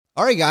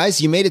All right, guys,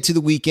 you made it to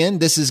the weekend.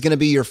 This is going to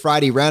be your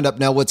Friday roundup.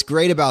 Now, what's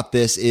great about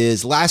this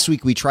is last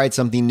week we tried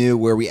something new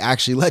where we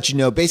actually let you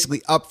know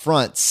basically up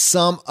front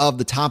some of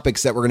the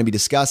topics that we're going to be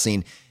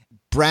discussing.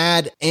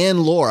 Brad and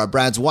Laura,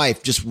 Brad's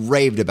wife, just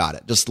raved about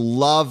it. Just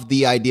love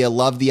the idea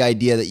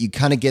that you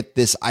kind of get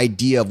this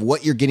idea of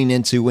what you're getting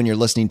into when you're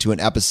listening to an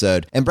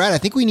episode. And Brad, I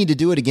think we need to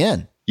do it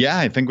again. Yeah,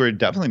 I think we're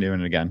definitely doing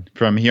it again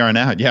from here on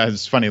out. Yeah,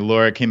 it's funny.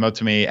 Laura came up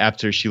to me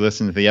after she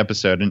listened to the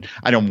episode, and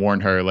I don't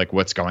warn her like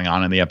what's going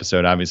on in the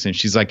episode, obviously. And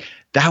she's like,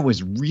 that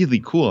was really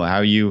cool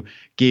how you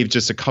gave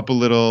just a couple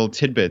little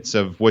tidbits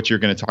of what you're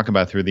going to talk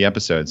about through the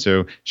episode.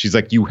 So she's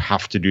like, you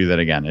have to do that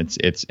again.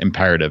 It's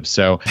imperative.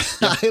 So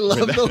I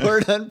love the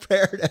word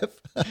imperative.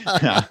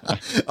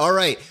 All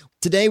right.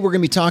 Today, we're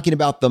going to be talking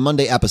about the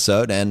Monday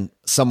episode, and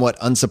somewhat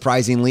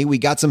unsurprisingly, we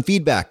got some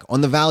feedback on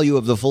the value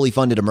of the fully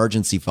funded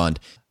emergency fund.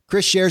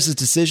 Chris shares his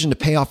decision to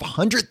pay off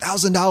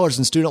 $100,000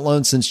 in student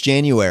loans since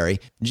January.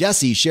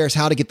 Jesse shares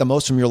how to get the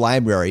most from your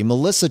library.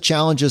 Melissa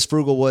challenges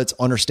Frugal Woods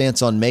on her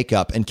stance on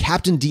makeup, and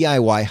Captain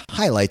DIY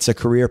highlights a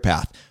career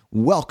path.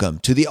 Welcome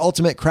to the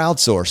ultimate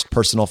crowdsourced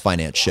personal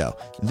finance show.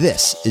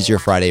 This is your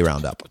Friday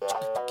Roundup.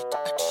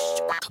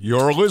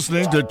 You're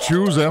listening to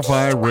Choose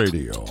FI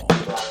Radio.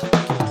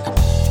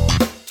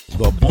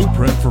 The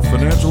blueprint for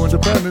financial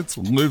independence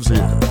lives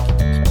here.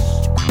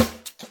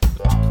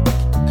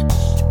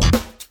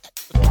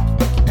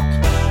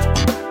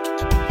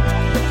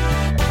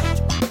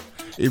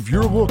 If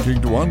you're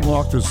looking to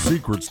unlock the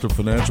secrets to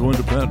financial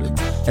independence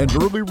and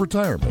early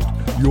retirement,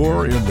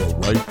 you're in the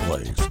right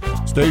place.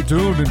 Stay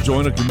tuned and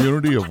join a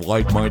community of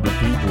like-minded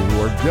people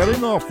who are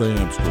getting off the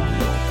hamster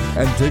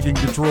wheel and taking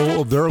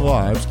control of their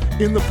lives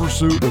in the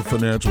pursuit of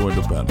financial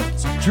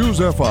independence. Choose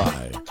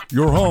FI,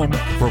 your home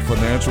for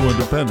financial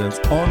independence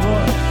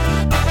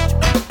online.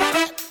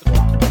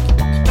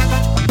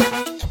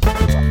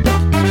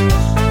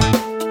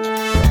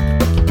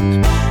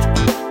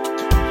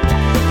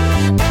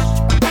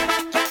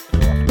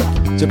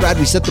 So Brad,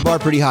 we set the bar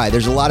pretty high.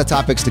 There's a lot of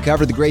topics to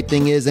cover. The great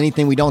thing is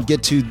anything we don't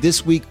get to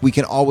this week, we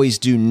can always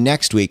do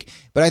next week.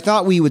 But I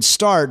thought we would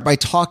start by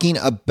talking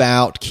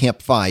about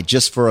Camp FI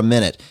just for a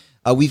minute.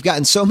 We've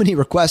gotten so many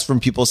requests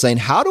from people saying,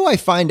 how do I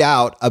find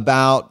out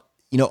about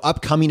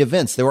upcoming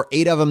events? There were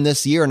 8 of them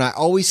this year, and I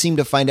always seem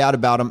to find out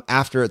about them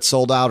after it's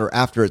sold out or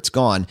after it's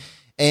gone.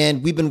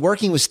 And we've been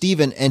working with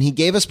Steven, and he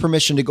gave us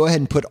permission to go ahead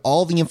and put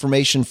all the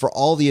information for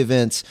all the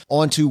events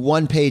onto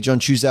one page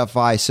on Choose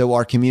FI so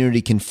our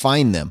community can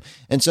find them.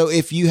 And so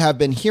if you have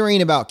been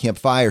hearing about Camp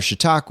FI or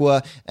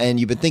Chautauqua,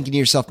 and you've been thinking to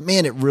yourself,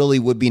 man, it really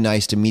would be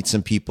nice to meet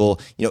some people,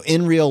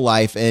 in real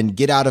life and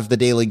get out of the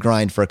daily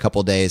grind for a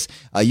couple days,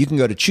 you can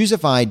go to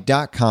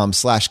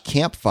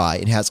choosefi.com/campfi.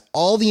 It has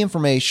all the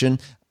information,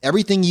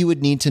 everything you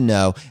would need to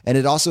know, and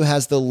it also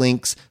has the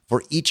links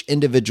for each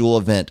individual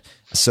event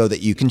so that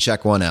you can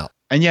check one out.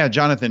 And yeah,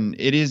 Jonathan,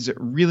 it is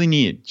really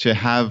neat to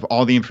have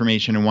all the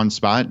information in one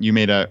spot. You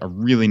made a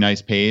really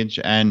nice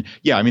page. And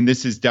yeah, I mean,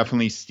 this is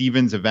definitely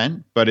Steven's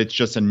event, but it's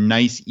just a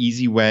nice,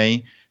 easy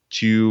way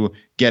to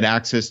get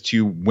access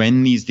to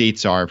when these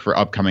dates are for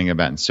upcoming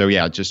events. So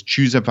yeah, just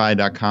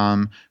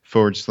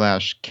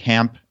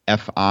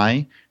choosefi.com/campfi.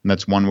 And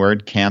that's one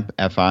word, Camp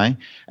FI.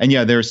 And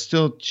yeah, there's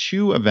still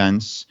 2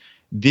 events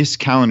this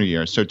calendar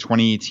year, so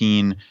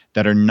 2018,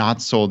 that are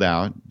not sold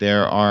out.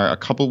 There are a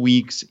couple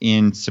weeks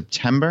in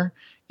September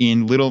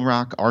in Little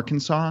Rock,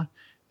 Arkansas,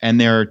 and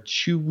there are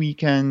 2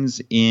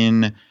 weekends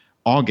in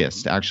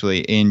August, actually,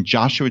 in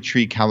Joshua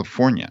Tree,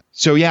 California.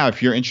 So yeah,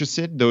 if you're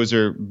interested, those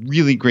are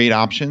really great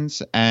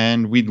options,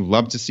 and we'd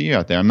love to see you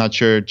out there. I'm not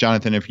sure,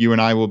 Jonathan, if you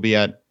and I will be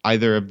at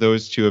either of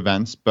those 2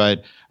 events,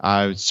 but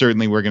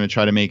certainly we're going to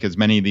try to make as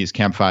many of these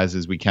Camp FIs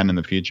as we can in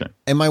the future.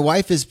 And my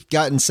wife has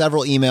gotten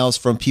several emails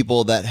from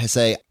people that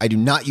say, I do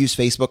not use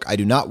Facebook. I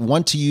do not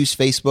want to use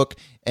Facebook.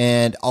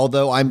 And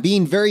although I'm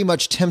being very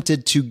much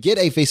tempted to get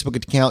a Facebook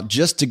account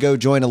just to go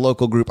join a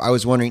local group, I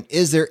was wondering,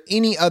 is there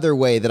any other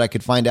way that I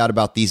could find out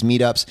about these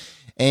meetups?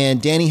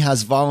 And Danny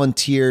has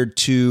volunteered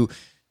to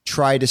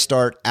try to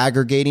start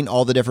aggregating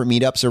all the different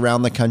meetups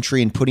around the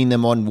country and putting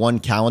them on one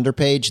calendar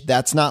page.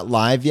 That's not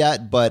live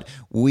yet, but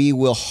we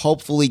will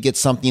hopefully get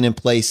something in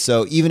place.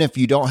 So even if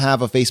you don't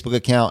have a Facebook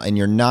account and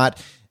you're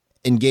not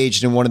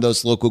engaged in one of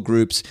those local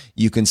groups,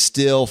 you can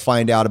still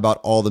find out about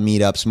all the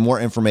meetups. More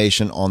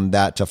information on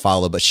that to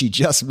follow. But she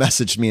just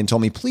messaged me and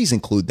told me, please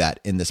include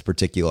that in this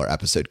particular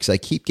episode because I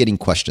keep getting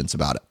questions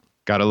about it.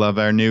 Gotta love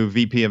our new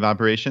VP of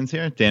operations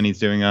here. Danny's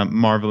doing a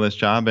marvelous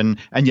job. And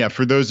yeah,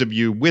 for those of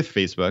you with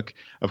Facebook,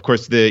 of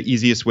course, the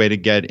easiest way to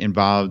get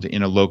involved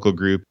in a local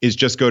group is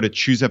just go to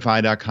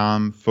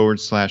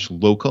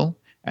choosefi.com/local.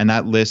 And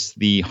that lists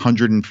the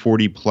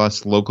 140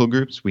 plus local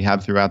groups we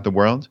have throughout the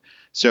world.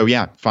 So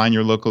yeah, find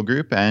your local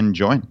group and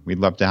join. We'd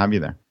love to have you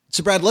there.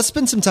 So Brad, let's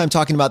spend some time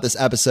talking about this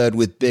episode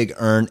with Big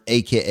Earn,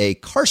 aka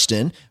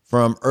Karsten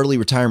from Early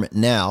Retirement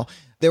Now.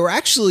 They were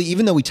actually,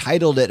 even though we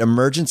titled it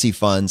emergency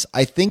funds,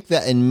 I think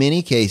that in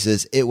many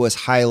cases it was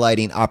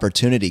highlighting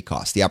opportunity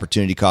cost, the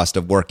opportunity cost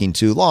of working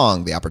too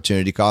long, the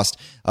opportunity cost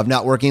of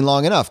not working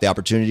long enough, the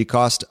opportunity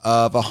cost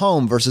of a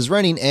home versus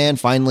renting, and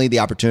finally the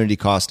opportunity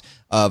cost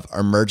of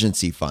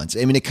emergency funds.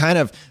 I mean, it kind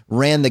of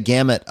ran the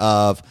gamut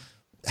of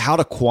how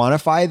to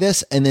quantify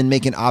this and then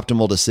make an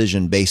optimal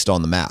decision based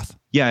on the math.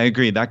 Yeah, I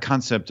agree. That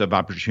concept of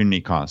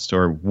opportunity cost,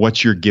 or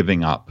what you're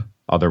giving up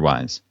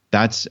otherwise,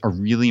 that's a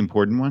really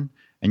important one.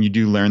 And you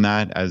do learn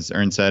that, as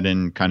Ern said,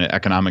 in kind of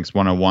economics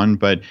 101,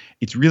 but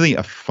it's really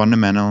a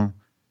fundamental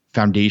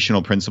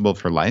foundational principle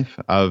for life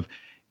of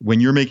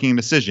when you're making a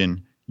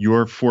decision,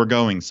 you're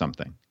foregoing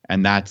something,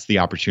 and that's the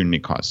opportunity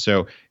cost.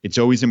 So it's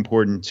always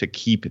important to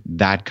keep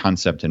that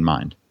concept in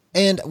mind.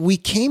 And we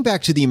came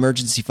back to the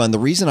emergency fund. The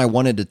reason I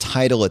wanted to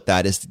title it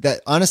that is that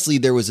honestly,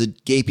 there was a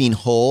gaping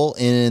hole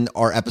in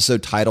our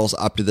episode titles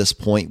up to this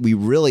point. We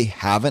really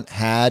haven't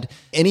had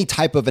any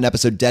type of an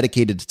episode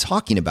dedicated to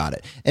talking about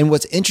it. And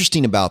what's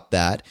interesting about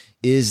that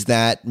is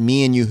that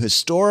me and you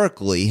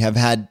historically have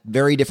had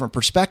very different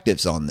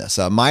perspectives on this.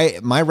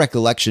 My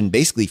recollection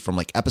basically from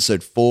like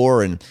episode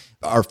 4 and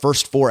our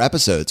first 4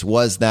 episodes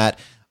was that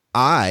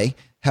I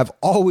have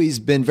always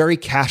been very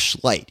cash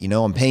light. You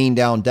know, I'm paying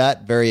down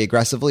debt very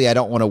aggressively. I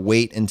don't want to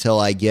wait until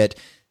I get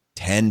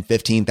 $10,000,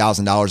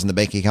 $15,000 in the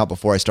bank account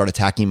before I start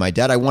attacking my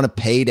debt. I want to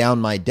pay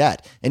down my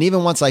debt. And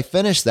even once I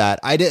finished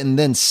that, I didn't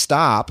then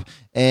stop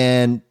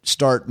and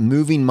start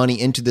moving money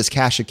into this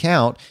cash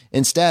account.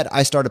 Instead,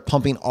 I started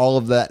pumping all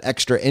of that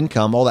extra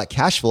income, all that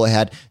cash flow I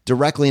had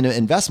directly into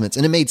investments.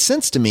 And it made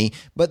sense to me.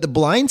 But the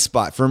blind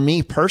spot for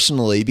me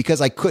personally, because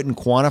I couldn't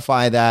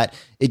quantify that,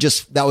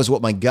 that was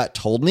what my gut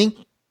told me.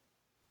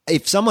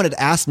 If someone had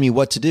asked me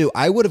what to do,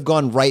 I would have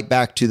gone right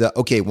back to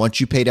okay, once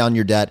you pay down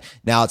your debt,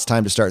 now it's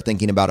time to start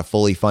thinking about a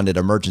fully funded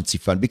emergency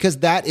fund, because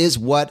that is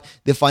what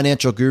the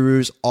financial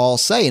gurus all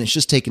say. And it's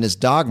just taken as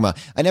dogma.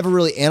 I never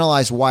really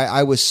analyzed why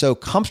I was so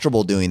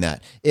comfortable doing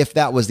that, if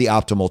that was the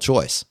optimal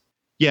choice.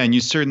 Yeah. And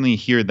you certainly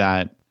hear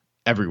that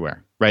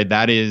everywhere, right?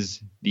 That is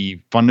the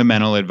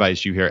fundamental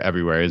advice you hear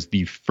everywhere, is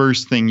the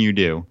first thing you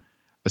do,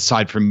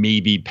 aside from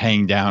maybe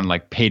paying down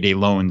like payday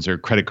loans or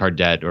credit card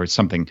debt or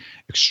something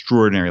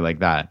extraordinary like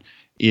that,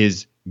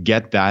 is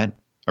get that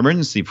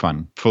emergency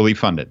fund fully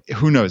funded.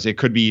 Who knows? It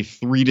could be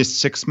 3 to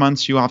 6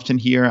 months you often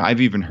hear.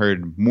 I've even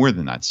heard more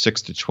than that, 6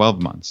 to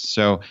 12 months.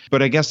 So,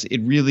 but I guess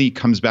it really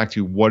comes back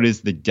to what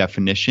is the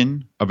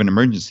definition of an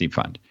emergency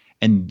fund?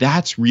 And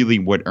that's really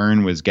what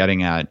Ern was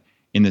getting at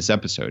in this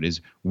episode, is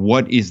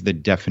what is the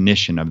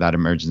definition of that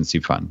emergency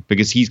fund?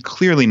 Because he's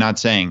clearly not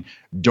saying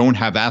don't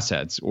have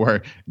assets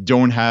or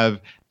don't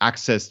have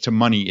access to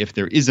money if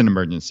there is an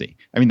emergency.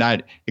 I mean,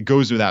 that it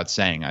goes without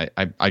saying.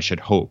 I should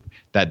hope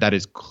that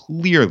is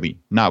clearly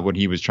not what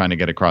he was trying to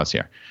get across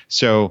here.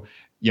 So,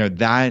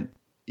 that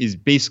is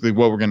basically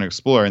what we're going to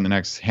explore in the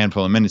next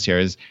handful of minutes here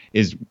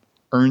is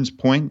Ern's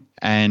point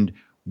and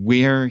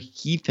where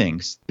he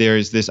thinks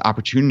there's this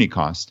opportunity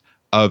cost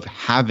of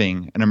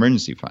having an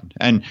emergency fund.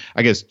 And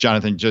I guess,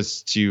 Jonathan,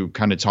 just to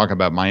kind of talk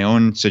about my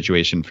own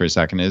situation for a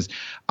second, is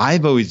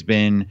I've always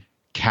been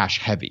cash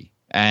heavy.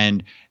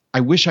 And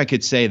I wish I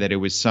could say that it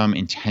was some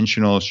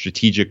intentional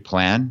strategic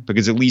plan,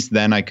 because at least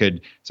then I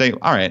could say,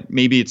 all right,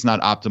 maybe it's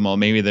not optimal.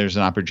 Maybe there's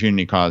an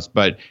opportunity cost,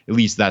 but at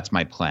least that's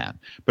my plan.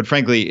 But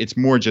frankly, it's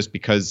more just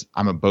because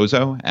I'm a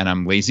bozo and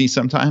I'm lazy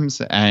sometimes.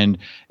 And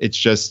it's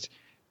just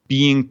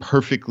being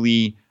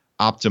perfectly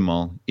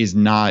optimal is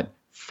not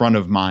front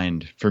of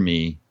mind for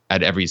me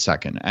at every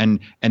second. And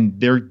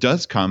there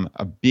does come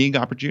a big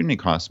opportunity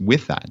cost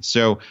with that.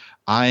 So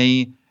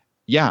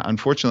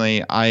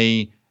unfortunately,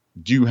 I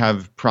do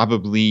have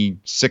probably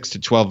 6 to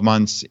 12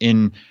 months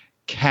in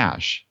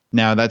cash.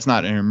 Now, that's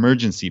not an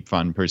emergency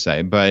fund per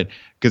se, but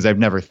because I've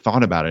never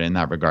thought about it in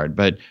that regard.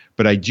 But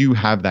I do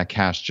have that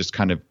cash just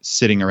kind of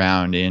sitting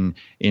around in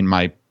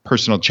my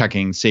personal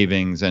checking,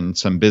 savings, and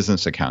some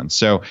business accounts.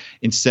 So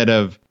instead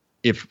of,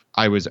 if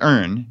I was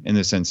Ern in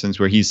this instance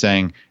where he's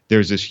saying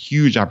there's this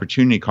huge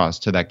opportunity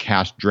cost to that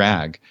cash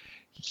drag,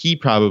 he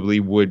probably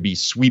would be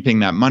sweeping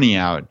that money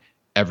out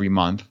every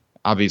month,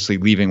 obviously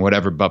leaving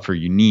whatever buffer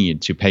you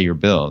need to pay your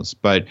bills,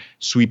 but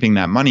sweeping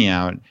that money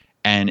out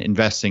and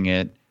investing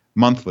it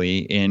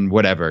monthly in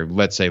whatever,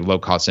 let's say,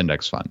 low-cost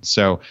index funds.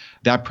 So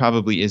that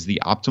probably is the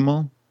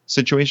optimal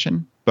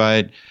situation.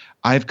 But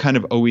I've kind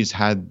of always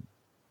had,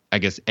 I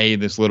guess, A,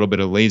 this little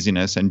bit of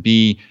laziness, and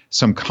B,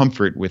 some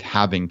comfort with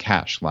having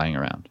cash lying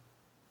around.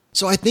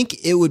 So I think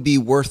it would be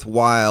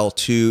worthwhile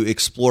to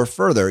explore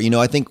further.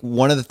 I think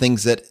one of the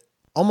things that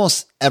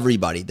almost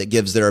everybody that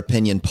gives their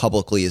opinion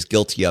publicly is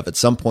guilty of at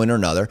some point or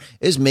another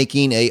is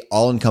making a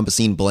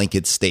all-encompassing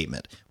blanket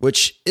statement,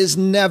 which is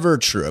never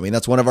true. I mean,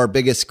 that's one of our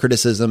biggest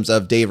criticisms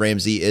of Dave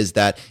Ramsey, is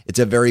that it's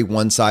a very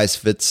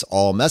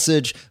one-size-fits-all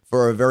message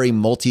for a very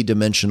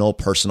multi-dimensional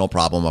personal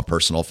problem of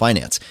personal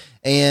finance.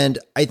 And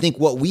I think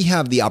what we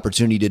have the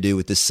opportunity to do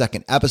with this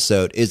second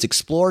episode is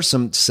explore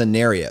some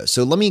scenarios.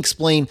 So let me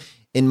explain,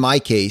 in my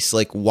case,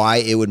 like why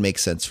it would make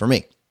sense for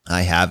me.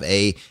 I have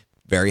a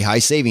very high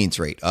savings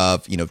rate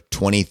of,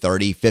 20,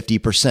 30,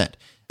 50%.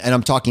 And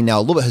I'm talking now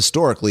a little bit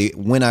historically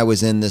when I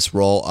was in this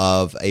role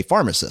of a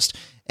pharmacist.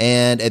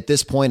 And at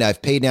this point,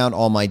 I've paid down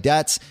all my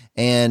debts.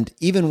 And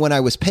even when I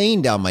was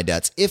paying down my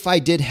debts, if I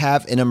did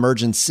have an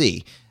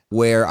emergency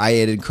where I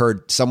had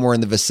incurred somewhere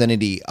in the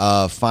vicinity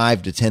of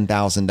 $5,000 to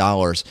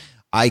 $10,000,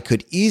 I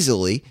could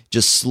easily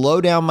just slow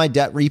down my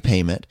debt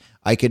repayment.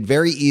 I could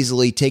very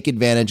easily take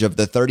advantage of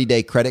the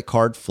 30-day credit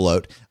card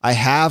float. I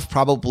have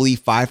probably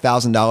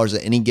 $5,000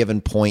 at any given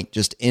point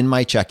just in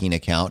my checking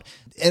account.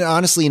 And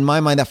honestly, in my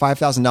mind, that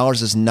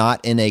 $5,000 is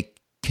not in a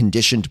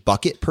conditioned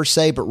bucket per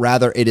se, but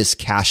rather it is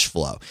cash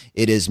flow.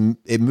 It is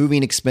a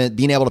moving expense,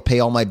 being able to pay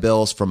all my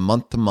bills from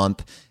month to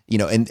month,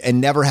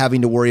 and never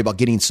having to worry about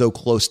getting so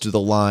close to the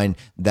line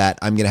that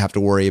I'm going to have to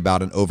worry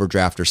about an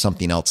overdraft or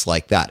something else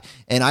like that.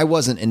 And I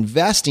wasn't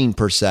investing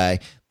per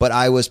se, but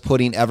I was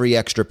putting every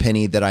extra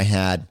penny that I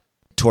had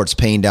towards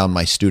paying down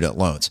my student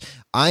loans.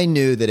 I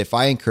knew that if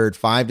I incurred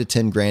 $5,000 to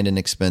 $10,000 in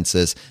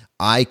expenses,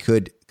 I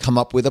could come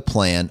up with a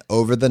plan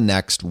over the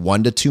next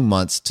 1 to 2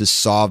 months to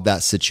solve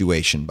that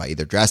situation by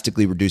either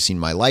drastically reducing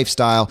my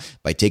lifestyle,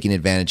 by taking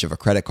advantage of a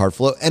credit card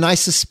flow. And I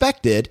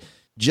suspected,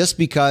 just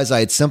because I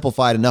had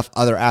simplified enough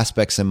other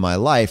aspects in my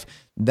life,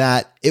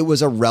 that it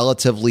was a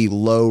relatively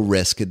low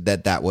risk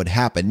that would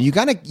happen. You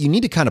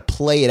need to kind of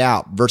play it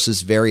out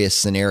versus various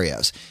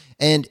scenarios.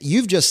 And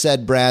you've just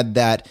said, Brad,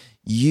 that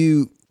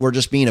you were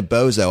just being a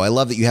bozo. I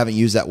love that you haven't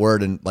used that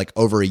word in like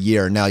over a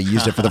year. Now you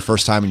used it for the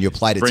first time and you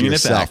applied it to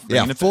yourself.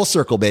 Full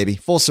circle, baby.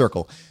 Full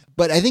circle.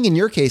 But I think in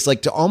your case,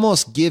 like to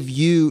almost give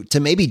you, to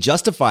maybe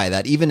justify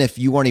that, even if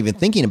you weren't even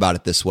thinking about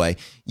it this way,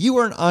 you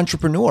were an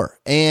entrepreneur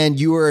and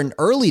you were an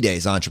early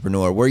days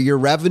entrepreneur where your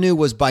revenue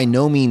was by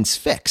no means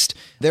fixed.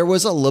 There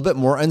was a little bit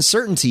more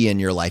uncertainty in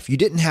your life. You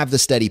didn't have the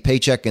steady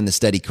paycheck and the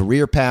steady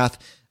career path.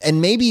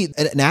 And maybe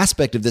an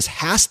aspect of this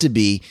has to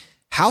be,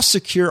 how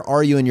secure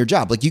are you in your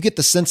job? Like you get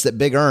the sense that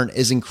Big Earn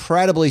is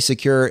incredibly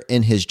secure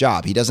in his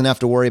job. He doesn't have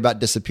to worry about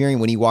disappearing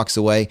when he walks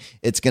away.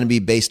 It's going to be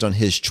based on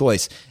his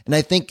choice. And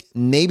I think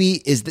maybe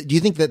do you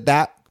think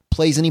that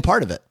plays any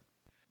part of it?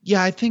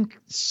 Yeah, I think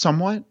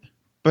somewhat.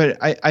 But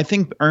I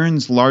think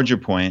Earn's larger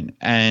point,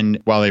 and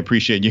while I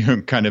appreciate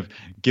you kind of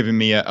giving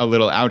me a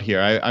little out here,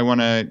 I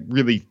want to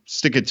really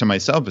stick it to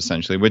myself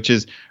essentially, which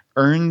is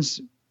Earn's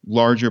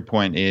larger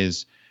point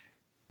is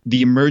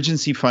the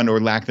emergency fund or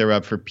lack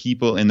thereof for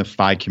people in the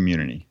FI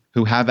community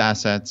who have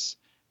assets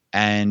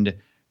and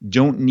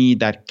don't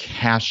need that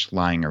cash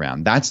lying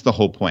around. That's the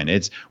whole point.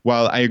 It's,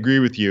 while I agree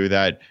with you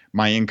that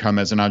my income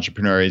as an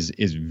entrepreneur is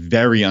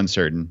very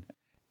uncertain,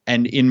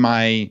 and in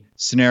my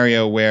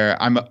scenario where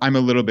I'm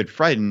a little bit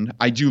frightened,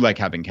 I do like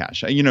having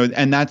cash,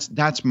 and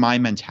that's my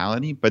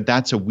mentality, but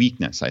that's a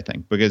weakness, I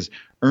think, because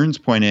Earn's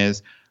point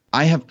is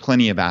I have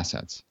plenty of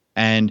assets.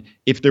 And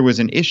if there was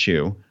an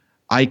issue,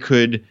 I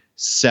could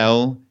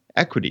sell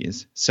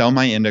equities, sell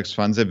my index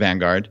funds at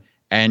Vanguard,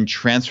 and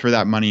transfer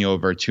that money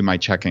over to my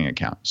checking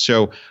account.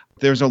 So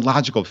there's a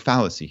logical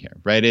fallacy here,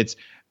 right? It's,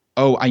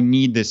 I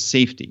need this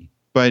safety,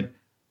 but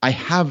I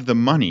have the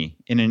money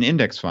in an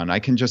index fund. I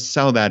can just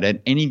sell that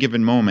at any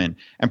given moment.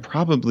 And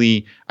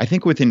probably, I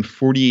think within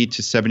 48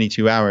 to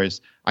 72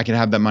 hours, I can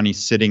have that money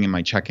sitting in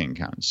my checking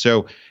account.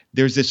 So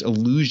there's this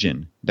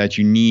illusion that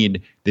you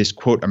need this,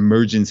 quote,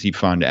 emergency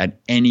fund at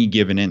any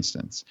given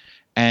instance.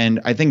 And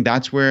I think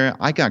that's where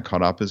I got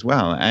caught up as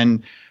well.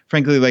 And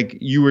frankly, like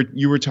you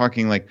were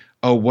talking like,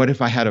 what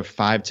if I had a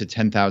 $5,000 to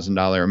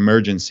 $10,000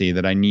 emergency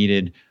that I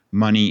needed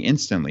money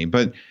instantly?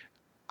 But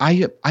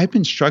I've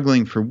been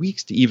struggling for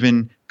weeks to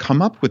even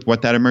come up with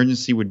what that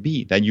emergency would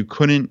be, that you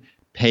couldn't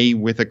pay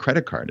with a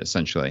credit card,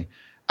 essentially.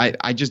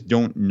 I just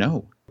don't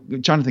know.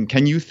 Jonathan,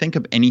 can you think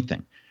of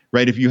anything,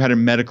 right? If you had a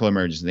medical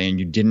emergency and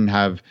you didn't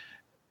have,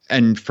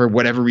 and for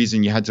whatever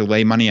reason you had to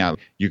lay money out,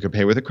 you could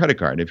pay with a credit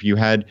card. If you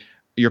had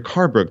your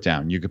car broke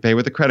down, you could pay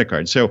with a credit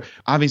card. So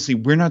obviously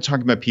we're not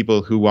talking about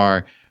people who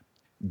are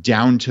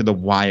down to the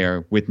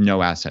wire with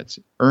no assets.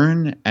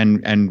 Earn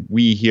and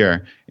we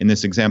here in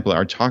this example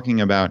are talking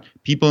about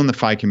people in the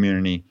FI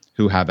community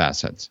who have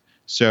assets.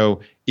 So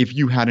if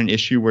you had an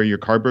issue where your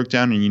car broke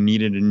down and you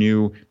needed a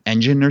new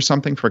engine or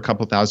something for a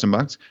couple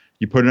 $1,000,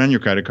 you put it on your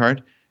credit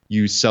card,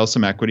 you sell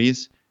some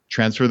equities,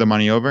 transfer the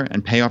money over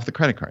and pay off the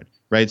credit card.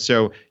 Right.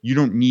 So you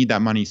don't need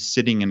that money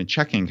sitting in a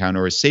checking account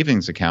or a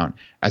savings account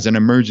as an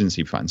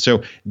emergency fund.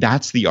 So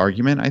that's the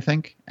argument, I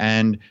think.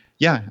 And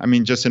yeah, I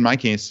mean, just in my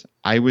case,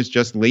 I was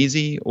just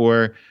lazy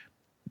or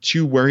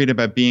too worried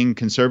about being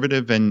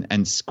conservative and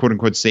quote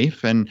unquote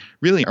safe. And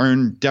really,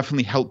 Earn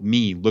definitely helped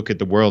me look at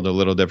the world a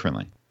little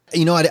differently.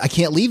 I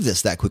can't leave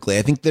this that quickly.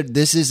 I think that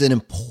this is an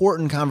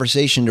important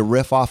conversation to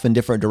riff off in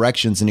different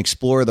directions and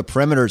explore the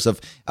perimeters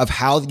of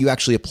how you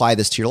actually apply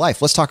this to your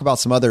life. Let's talk about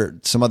some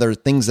other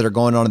things that are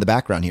going on in the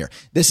background here.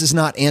 This is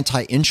not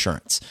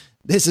anti-insurance.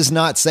 This is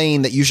not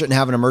saying that you shouldn't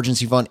have an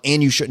emergency fund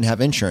and you shouldn't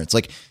have insurance.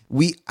 Like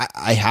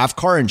I have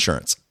car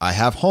insurance. I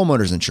have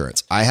homeowners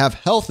insurance. I have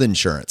health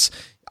insurance.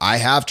 I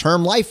have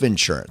term life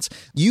insurance.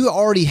 You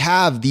already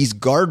have these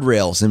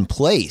guardrails in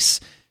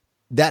place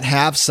that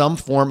have some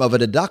form of a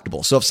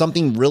deductible. So if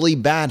something really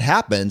bad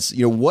happens,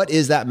 what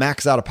is that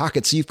max out of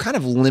pocket? So you've kind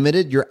of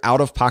limited your out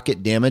of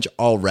pocket damage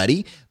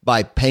already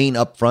by paying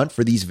upfront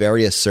for these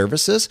various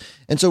services.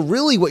 And so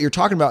really what you're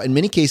talking about in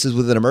many cases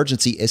with an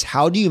emergency is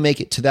how do you make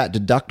it to that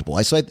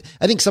deductible? So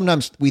I think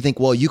sometimes we think,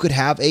 well, you could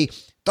have a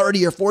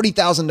 $30,000 or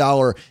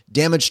 $40,000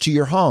 damage to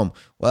your home.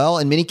 Well,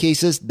 in many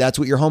cases, that's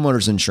what your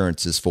homeowner's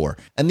insurance is for.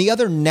 And the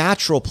other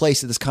natural place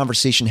that this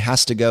conversation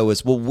has to go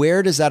is, well,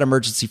 where does that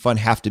emergency fund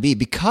have to be?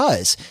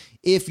 Because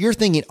if you're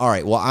thinking, all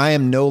right, well, I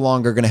am no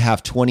longer going to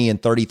have $20,000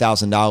 and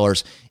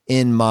 $30,000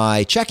 in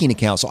my checking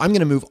account, so I'm going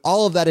to move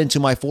all of that into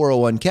my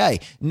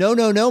 401k.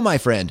 No, my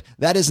friend.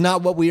 That is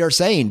not what we are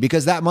saying,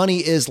 because that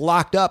money is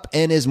locked up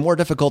and is more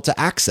difficult to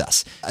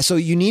access. So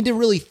you need to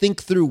really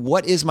think through,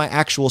 what is my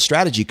actual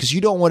strategy? Because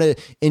you don't want to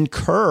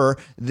incur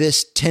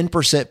this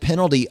 10%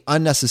 penalty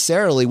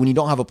unnecessarily when you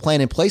don't have a plan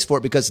in place for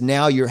it, because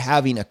now you're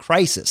having a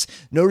crisis.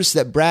 Notice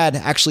that Brad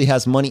actually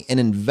has money in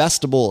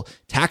investable,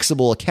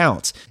 taxable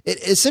accounts.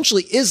 It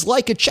essentially is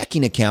like a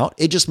checking account.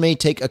 It just may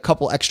take a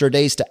couple extra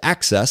days to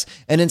access.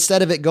 And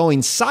instead of it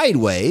going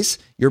sideways,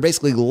 you're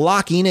basically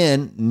locking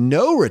in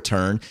no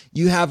return.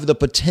 You have the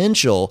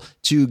potential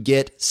to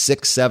get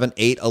 6, 7,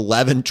 8,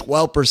 11,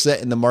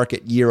 12% in the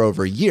market year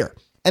over year.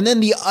 And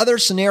then the other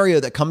scenario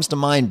that comes to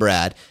mind,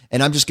 Brad,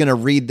 and I'm just going to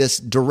read this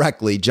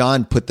directly.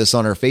 John put this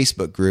on our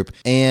Facebook group,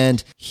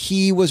 and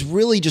he was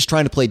really just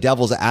trying to play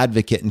devil's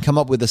advocate and come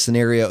up with a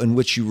scenario in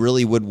which you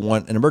really would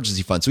want an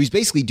emergency fund. So he's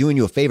basically doing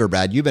you a favor,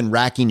 Brad. You've been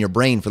racking your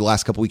brain for the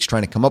last couple of weeks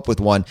trying to come up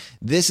with one.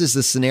 This is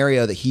the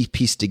scenario that he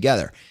pieced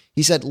together.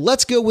 He said,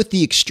 let's go with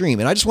the extreme.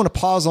 And I just want to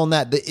pause on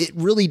that. It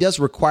really does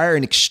require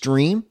an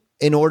extreme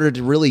in order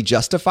to really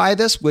justify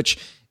this, which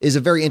is a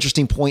very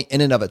interesting point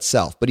in and of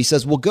itself. But he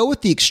says, we'll go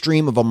with the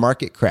extreme of a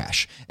market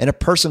crash and a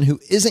person who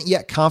isn't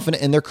yet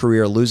confident in their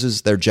career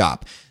loses their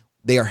job.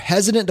 They are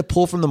hesitant to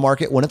pull from the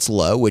market when it's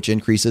low, which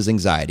increases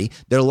anxiety.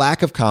 Their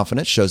lack of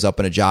confidence shows up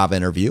in a job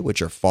interview,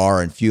 which are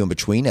far and few in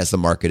between as the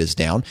market is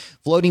down.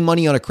 Floating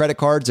money on a credit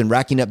cards and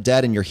racking up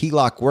debt in your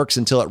HELOC works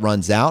until it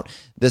runs out.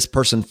 This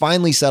person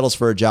finally settles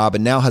for a job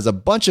and now has a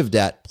bunch of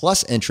debt,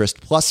 plus interest,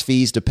 plus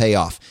fees to pay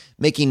off.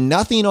 Making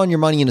nothing on your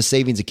money in a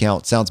savings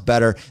account sounds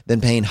better than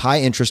paying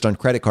high interest on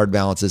credit card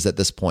balances at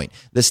this point.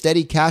 The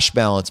steady cash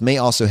balance may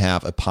also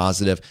have a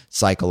positive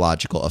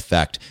psychological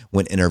effect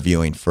when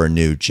interviewing for a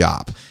new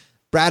job.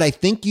 Brad, I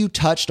think you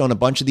touched on a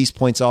bunch of these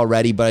points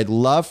already, but I'd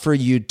love for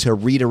you to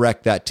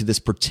redirect that to this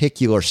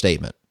particular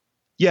statement.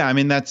 Yeah, I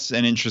mean, that's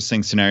an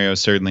interesting scenario,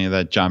 certainly,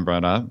 that John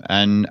brought up.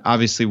 And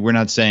obviously, we're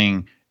not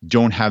saying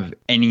don't have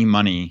any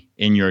money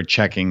in your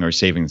checking or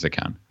savings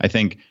account. I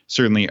think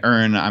certainly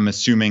Earn, I'm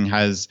assuming,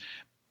 has,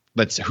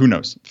 who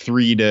knows,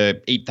 $3,000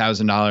 to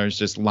 $8,000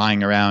 just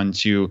lying around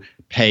to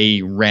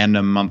pay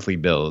random monthly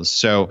bills.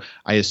 So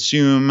I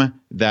assume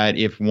that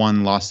if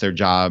one lost their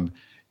job,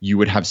 you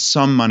would have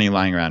some money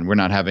lying around. We're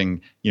not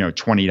having,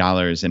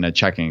 $20 in a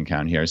checking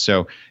account here.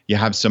 So you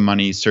have some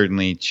money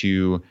certainly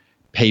to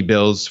pay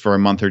bills for a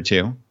month or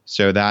two.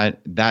 So that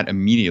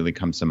immediately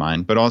comes to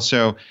mind. But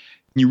also,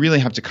 you really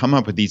have to come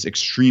up with these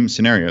extreme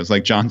scenarios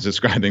like John's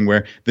describing,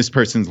 where this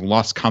person's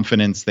lost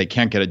confidence, they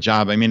can't get a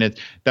job. I mean,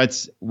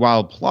 that's,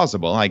 while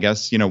plausible, I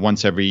guess,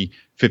 once every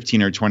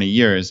 15 or 20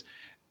 years,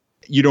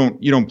 you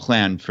don't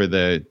plan for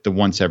the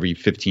once every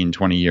 15,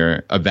 20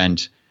 year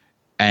event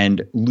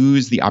and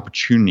lose the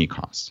opportunity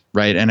cost,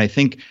 right? And I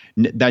think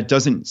that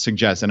doesn't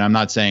suggest, and I'm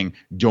not saying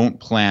don't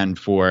plan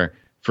for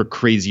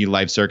crazy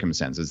life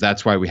circumstances.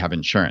 That's why we have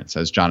insurance,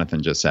 as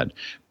Jonathan just said.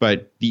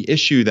 But the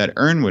issue that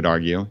Earn would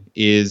argue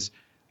is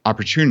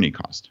opportunity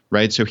cost,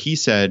 right? So he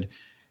said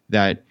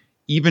that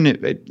even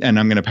if, and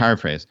I'm going to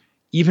paraphrase,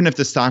 even if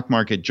the stock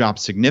market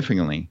drops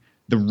significantly,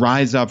 the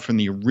rise up from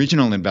the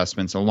original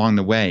investments along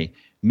the way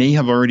may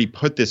have already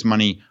put this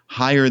money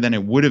higher than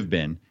it would have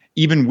been,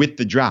 even with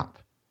the drop,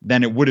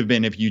 than it would have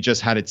been if you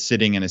just had it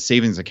sitting in a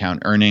savings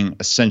account earning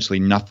essentially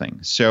nothing.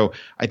 So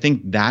I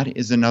think that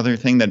is another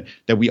thing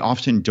that we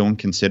often don't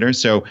consider.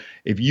 So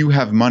if you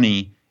have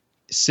money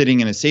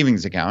sitting in a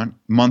savings account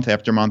month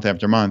after month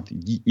after month,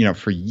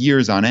 for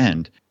years on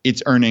end,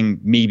 it's earning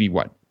maybe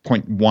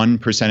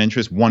 0.1%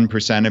 interest,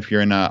 1% if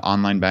you're in an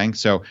online bank.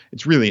 So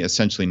it's really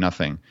essentially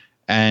nothing.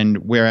 And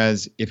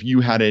whereas if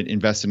you had it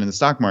invested in the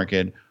stock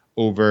market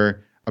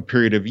over a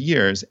period of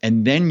years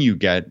and then you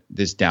get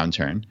this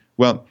downturn,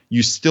 well,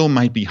 you still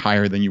might be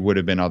higher than you would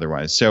have been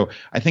otherwise. So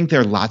I think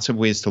there are lots of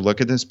ways to look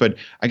at this, but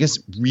I guess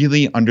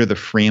really under the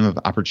frame of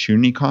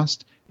opportunity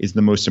cost is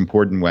the most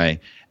important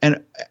way.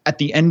 And at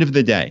the end of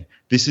the day,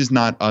 this is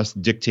not us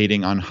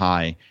dictating on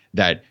high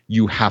that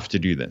you have to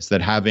do this,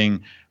 that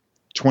having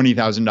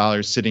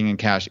 $20,000 sitting in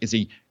cash is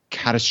a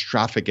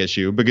catastrophic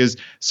issue, because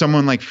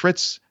someone like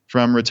Fritz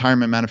from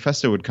Retirement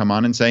Manifesto would come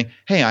on and say,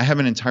 hey, I have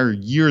an entire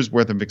year's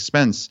worth of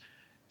expense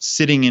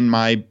sitting in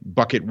my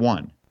bucket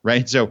one.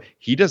 Right. So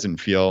he doesn't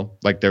feel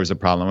like there's a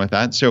problem with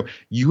that. So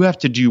you have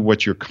to do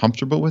what you're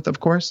comfortable with, of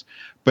course.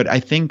 But I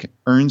think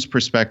Earn's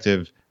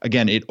perspective,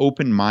 again, it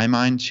opened my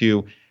mind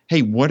to,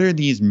 hey, what are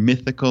these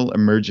mythical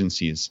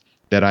emergencies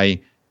that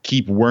I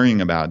keep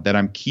worrying about, that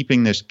I'm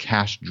keeping this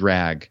cash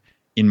drag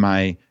in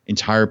my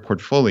entire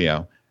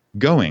portfolio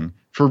going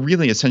for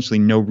really essentially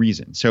no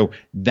reason. So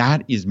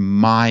that is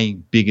my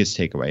biggest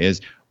takeaway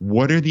is,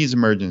 what are these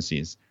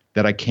emergencies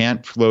that I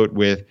can't float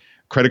with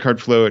credit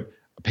card float,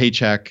 a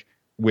paycheck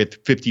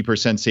with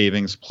 50%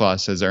 savings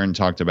plus, as Ern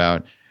talked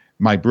about,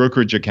 my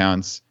brokerage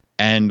accounts,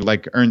 and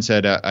like Ern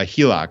said, a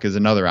HELOC is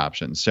another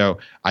option. So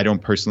I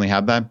don't personally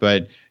have that,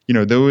 but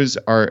those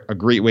are a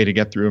great way to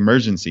get through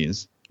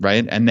emergencies,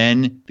 right? And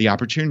then the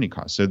opportunity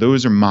cost. So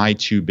those are my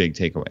two big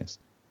takeaways.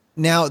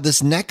 Now,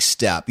 this next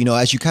step,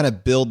 as you kind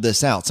of build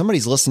this out,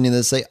 somebody's listening to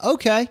this say,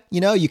 okay,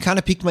 you kind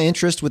of piqued my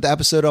interest with the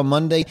episode on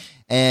Monday.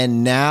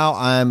 And now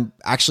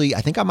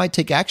I think I might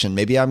take action.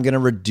 Maybe I'm going to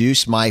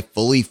reduce my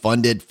fully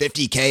funded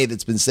 $50K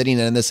that's been sitting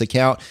in this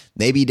account,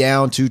 maybe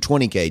down to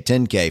 $20K,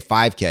 $10K,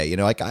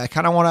 $5K. I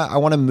kind of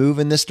want to move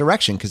in this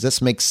direction because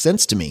this makes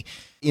sense to me.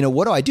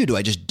 What do I do? Do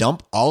I just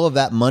dump all of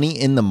that money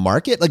in the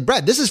market? Like,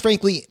 Brad, this is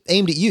frankly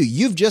aimed at you.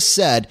 You've just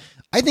said,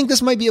 I think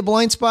this might be a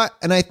blind spot,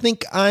 and I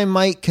think I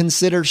might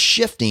consider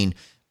shifting.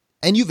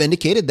 And you've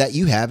indicated that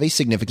you have a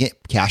significant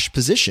cash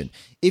position.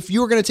 If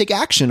you were going to take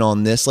action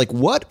on this, like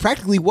what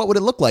would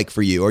it look like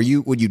for you?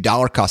 Would you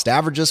dollar cost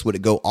average this? Would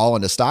it go all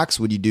into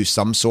stocks? Would you do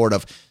some sort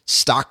of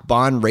stock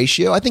bond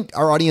ratio? I think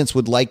our audience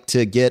would like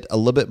to get a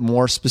little bit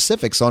more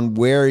specifics on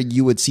where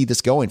you would see this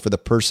going for the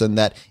person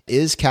that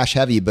is cash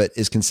heavy but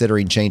is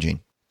considering changing.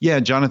 Yeah,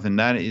 Jonathan,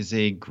 that is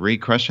a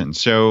great question.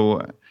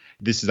 So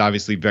this is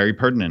obviously very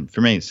pertinent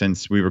for me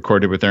since we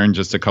recorded with Ern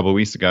just a couple of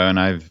weeks ago, and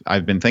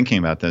I've been thinking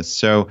about this.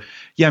 So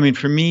yeah,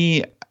 for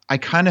me, I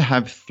kind of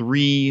have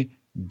three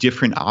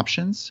different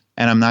options,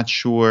 and I'm not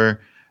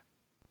sure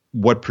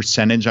what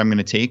percentage I'm going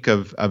to take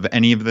of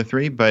any of the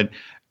three, but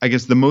I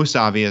guess the most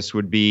obvious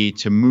would be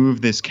to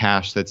move this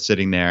cash that's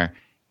sitting there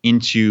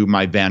into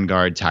my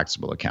Vanguard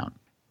taxable account.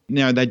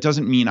 Now, that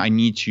doesn't mean I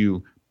need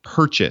to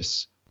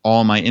purchase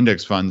all my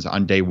index funds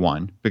on day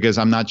one, because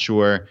I'm not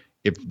sure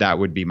if that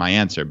would be my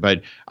answer,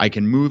 but I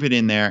can move it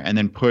in there and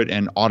then put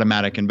an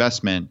automatic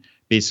investment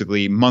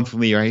basically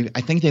monthly, or I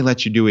think they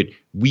let you do it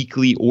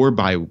weekly or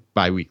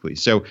bi-weekly.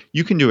 So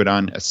you can do it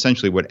on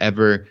essentially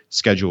whatever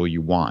schedule you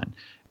want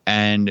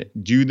and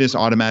do this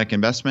automatic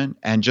investment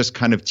and just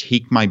kind of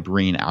take my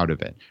brain out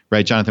of it,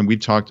 right? Jonathan, we've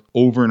talked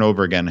over and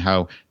over again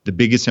how the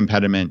biggest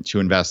impediment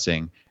to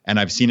investing, and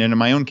I've seen it in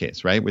my own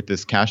case, right, with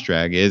this cash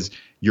drag, is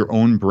your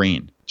own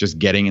brain just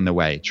getting in the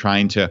way,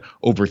 trying to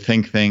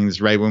overthink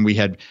things, right? When we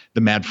had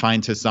the mad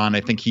scientist on,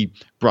 I think he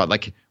brought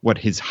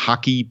his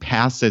hockey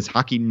pass, his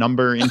hockey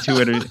number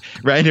into it,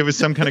 right? It was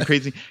some kind of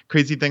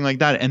crazy thing like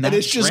that. And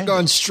it's just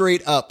gone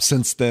straight up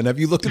since then. Have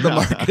you looked at the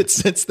market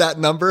since that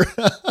number?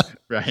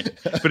 Right.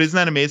 But isn't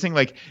that amazing?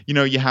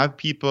 You have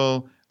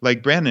people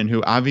like Brandon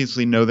who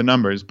obviously know the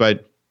numbers,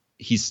 but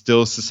he's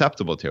still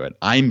susceptible to it.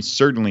 I'm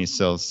certainly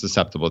still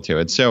susceptible to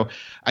it. So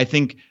I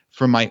think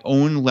for my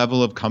own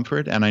level of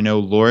comfort, and I know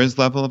Laura's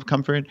level of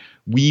comfort,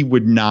 we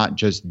would not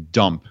just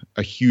dump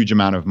a huge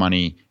amount of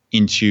money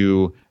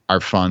into our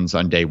funds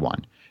on day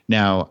one.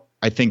 Now,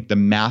 I think the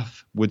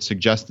math would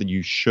suggest that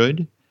you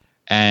should,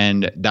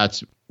 and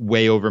that's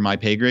way over my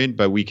pay grade,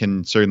 but we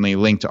can certainly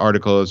link to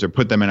articles or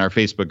put them in our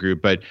Facebook group.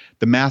 But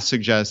the math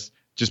suggests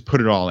just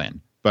put it all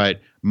in.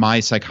 But my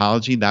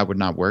psychology, that would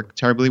not work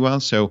terribly well.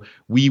 So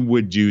we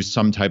would do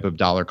some type of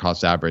dollar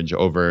cost average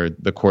over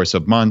the course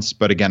of months.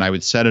 But again, I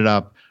would set it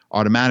up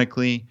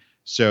automatically.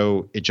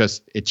 So it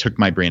took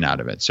my brain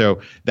out of it.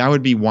 So that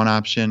would be one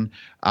option.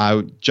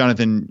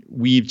 Jonathan,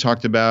 we've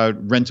talked about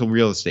rental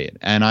real estate,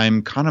 and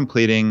I'm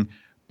contemplating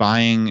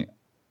buying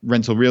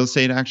rental real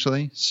estate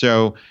actually.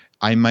 So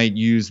I might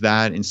use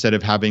that instead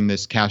of having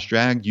this cash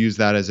drag, use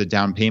that as a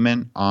down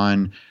payment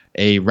on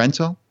a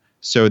rental.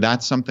 So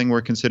that's something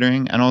we're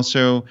considering. And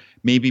also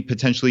maybe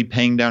potentially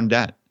paying down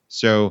debt.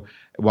 So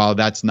while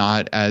that's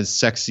not as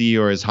sexy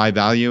or as high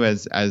value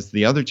as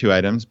the other two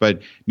items,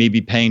 but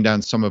maybe paying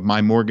down some of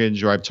my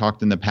mortgage, or I've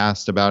talked in the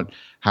past about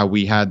how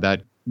we had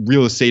that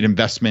real estate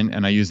investment,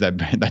 and I use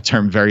that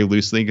term very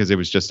loosely because it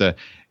was just a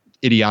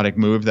idiotic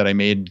move that I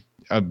made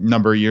a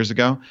number of years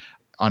ago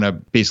on a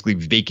basically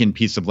vacant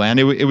piece of land.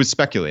 It was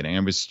speculating.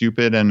 It was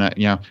stupid. And,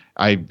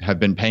 I have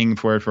been paying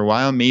for it for a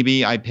while.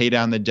 Maybe I pay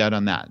down the debt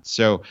on that.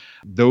 So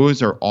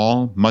those are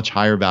all much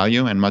higher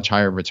value and much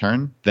higher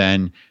return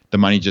than the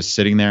money just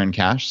sitting there in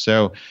cash.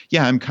 So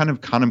yeah, I'm kind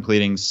of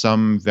contemplating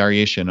some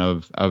variation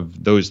of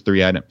those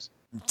three items.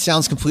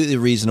 Sounds completely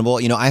reasonable.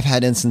 I've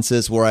had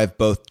instances where I've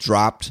both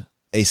dropped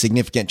a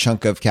significant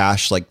chunk of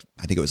cash, like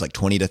I think it was like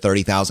 20 to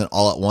 30,000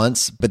 all at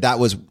once, but that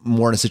was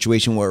more in a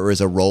situation where it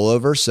was a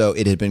rollover. So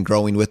it had been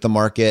growing with the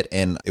market,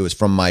 and it was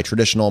from my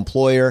traditional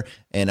employer,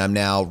 and I'm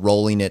now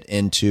rolling it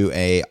into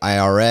a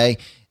IRA.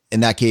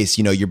 In that case,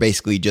 you're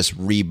basically just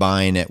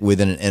rebuying it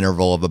within an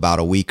interval of about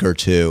a week or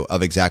two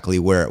of exactly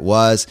where it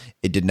was.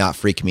 It did not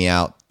freak me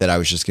out that I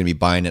was just going to be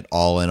buying it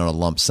all in on a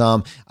lump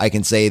sum. I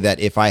can say that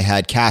if I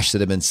had cash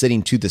that had been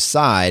sitting to the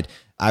side,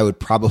 I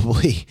would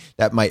probably,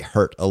 that might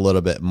hurt a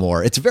little bit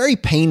more. It's very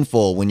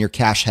painful when you're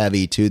cash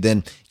heavy to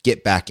then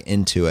get back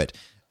into it.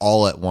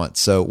 all at once.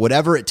 So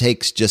whatever it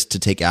takes just to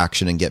take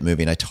action and get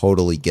moving, I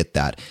totally get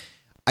that.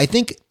 I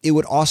think it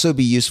would also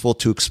be useful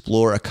to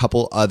explore a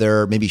couple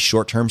other maybe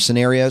short-term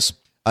scenarios.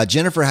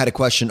 Jennifer had a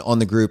question on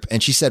the group,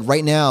 and she said,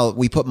 right now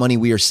we put money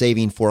we are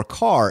saving for a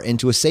car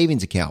into a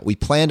savings account. We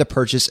plan to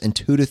purchase in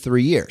 2 to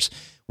 3 years.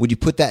 Would you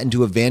put that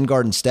into a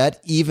Vanguard instead,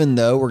 even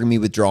though we're going to be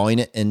withdrawing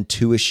it in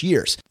 2-ish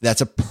years?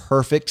 That's a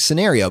perfect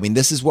scenario. I mean,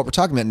 this is what we're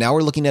talking about. Now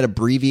we're looking at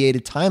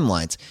abbreviated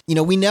timelines.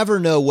 We never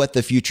know what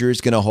the future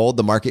is going to hold.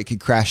 The market could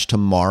crash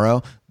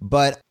tomorrow.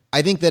 But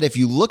I think that if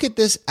you look at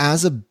this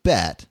as a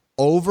bet,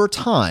 over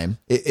time,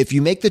 if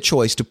you make the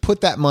choice to put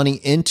that money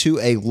into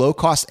a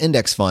low-cost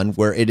index fund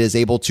where it is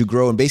able to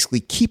grow and basically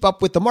keep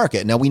up with the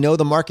market. Now, we know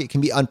the market can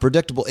be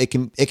unpredictable. It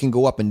can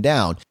go up and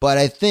down. But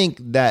I think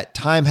that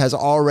time has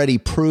already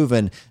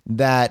proven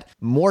that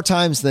more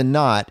times than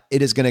not,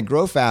 it is going to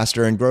grow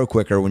faster and grow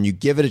quicker when you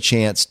give it a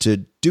chance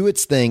to do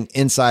its thing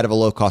inside of a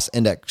low-cost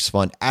index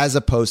fund, as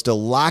opposed to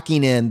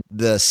locking in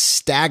the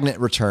stagnant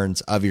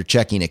returns of your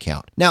checking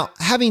account. Now,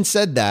 having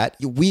said that,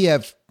 we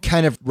have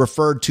kind of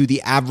referred to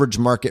the average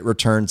market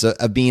returns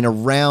of being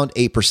around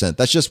 8%.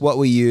 That's just what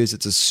we use.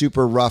 It's a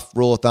super rough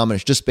rule of thumb, and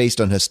it's just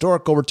based on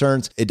historical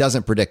returns. It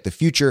doesn't predict the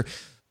future.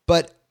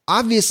 But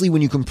obviously,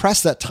 when you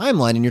compress that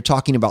timeline and you're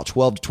talking about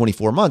 12 to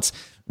 24 months,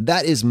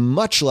 that is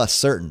much less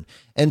certain.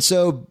 And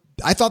so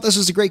I thought this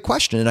was a great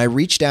question, and I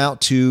reached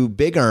out to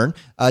Big Earn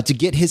to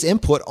get his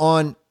input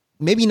on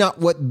maybe not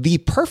what the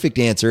perfect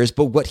answer is,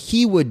 but what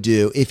he would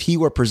do if he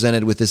were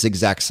presented with this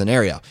exact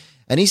scenario.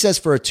 And he says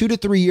for a 2 to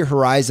 3 year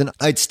horizon,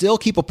 I'd still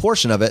keep a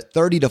portion of it,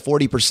 30 to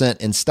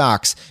 40% in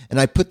stocks, and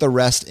I'd put the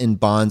rest in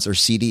bonds or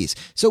CDs.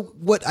 So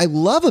what I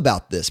love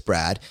about this,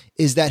 Brad,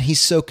 is that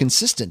he's so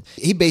consistent.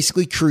 He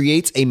basically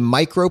creates a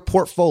micro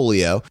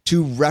portfolio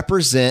to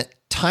represent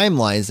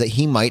timelines that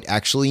he might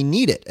actually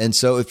need it. And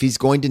so if he's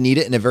going to need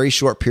it in a very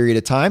short period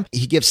of time,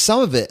 he gives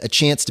some of it a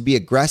chance to be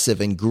aggressive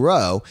and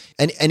grow.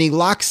 And he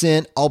locks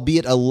in,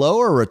 albeit a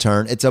lower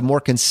return, it's a more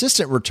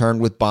consistent return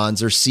with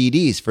bonds or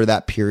CDs for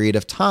that period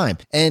of time.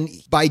 And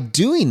by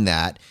doing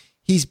that,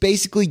 he's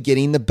basically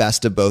getting the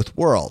best of both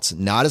worlds.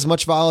 Not as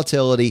much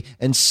volatility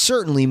and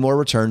certainly more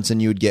returns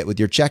than you would get with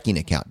your checking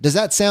account. Does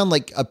that sound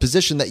like a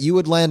position that you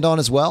would land on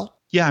as well?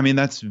 Yeah, I mean,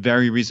 that's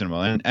very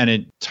reasonable. And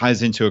it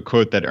ties into a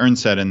quote that Ern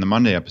said in the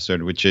Monday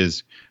episode, which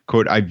is,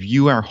 quote, I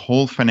view our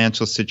whole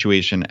financial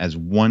situation as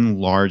one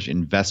large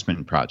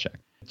investment project,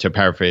 to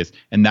paraphrase.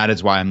 And that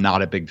is why I'm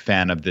not a big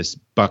fan of this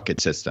bucket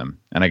system.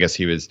 And I guess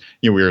he was,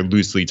 we were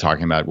loosely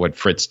talking about what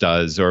Fritz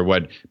does or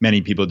what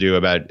many people do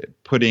about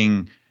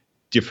putting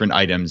different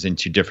items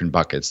into different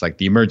buckets, like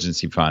the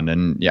emergency fund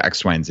and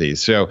X, Y, and Z.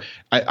 So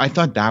I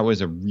thought that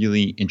was a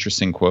really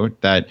interesting quote,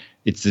 that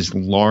it's this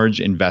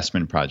large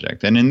investment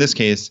project. And in this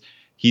case,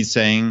 he's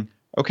saying,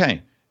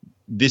 okay,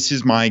 this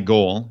is my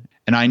goal,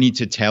 and I need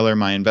to tailor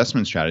my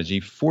investment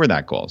strategy for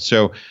that goal.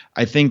 So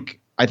I think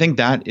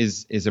that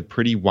is a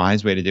pretty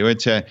wise way to do it,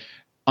 to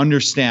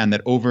understand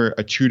that over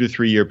a 2 to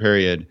 3 year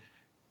period,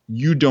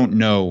 you don't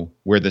know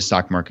where the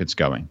stock market's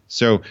going.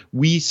 So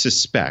we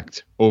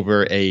suspect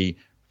over a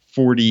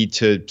 40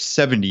 to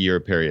 70 year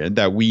period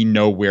that we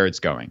know where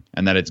it's going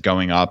and that it's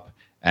going up.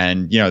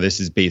 And, this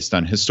is based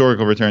on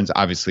historical returns.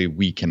 Obviously,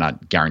 we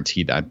cannot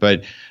guarantee that,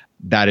 but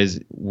that is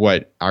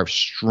what our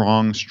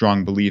strong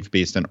belief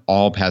based on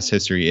all past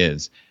history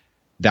is.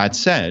 That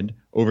said,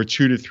 over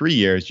 2 to 3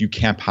 years, you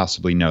can't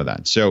possibly know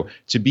that. So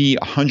to be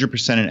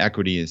 100% in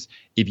equities,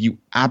 if you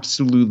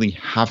absolutely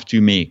have to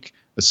make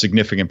a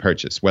significant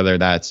purchase, whether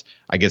that's,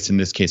 I guess in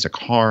this case, a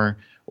car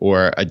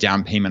or a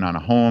down payment on a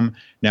home.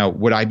 Now,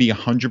 would I be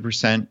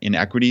 100% in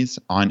equities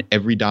on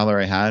every dollar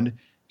I had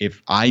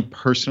if I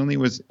personally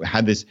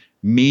had this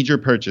major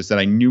purchase that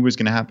I knew was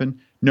going to happen?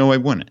 No, I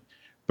wouldn't.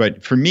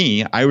 But for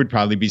me, I would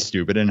probably be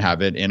stupid and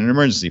have it in an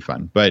emergency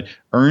fund. But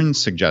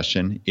Ern's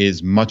suggestion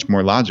is much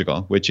more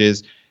logical, which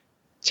is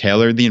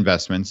tailor the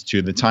investments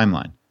to the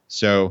timeline.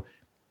 So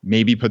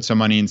maybe put some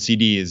money in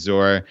CDs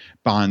or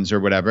bonds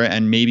or whatever,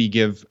 and maybe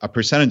give a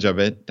percentage of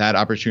it that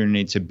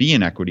opportunity to be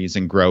in equities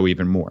and grow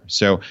even more.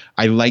 So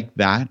I like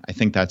that. I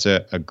think that's a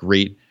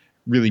great,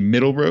 really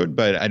middle road,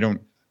 but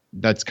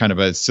that's kind of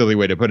a silly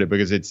way to put it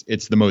because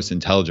it's the most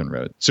intelligent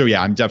road. So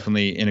yeah, I'm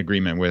definitely in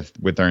agreement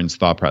with Ern's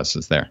thought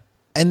process there.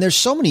 And there's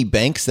so many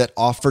banks that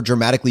offer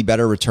dramatically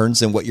better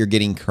returns than what you're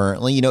getting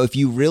currently. If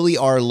you really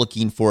are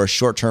looking for a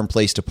short-term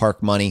place to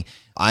park money,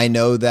 I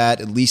know that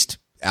at least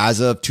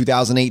as of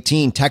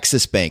 2018,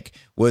 Texas Bank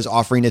was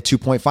offering a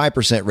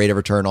 2.5% rate of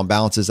return on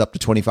balances up to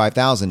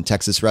 $25,000,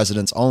 Texas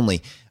residents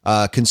only.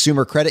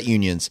 Consumer credit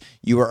unions,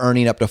 you were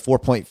earning up to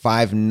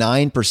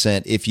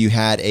 4.59% if you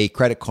had a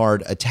credit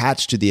card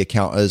attached to the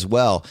account as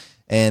well.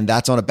 and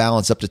that's on a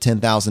balance up to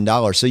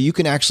 $10,000. So you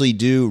can actually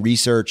do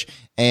research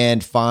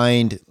and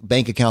find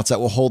bank accounts that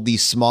will hold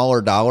these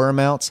smaller dollar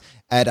amounts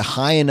at a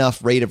high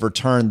enough rate of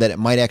return that it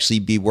might actually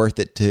be worth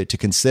it to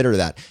consider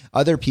that.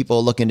 Other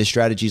people look into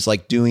strategies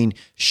like doing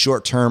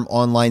short-term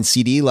online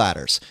CD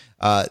ladders.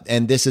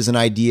 And this is an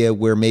idea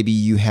where maybe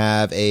you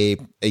have a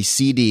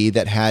CD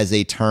that has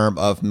a term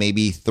of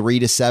maybe 3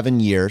 to 7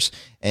 years,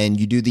 and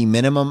you do the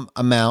minimum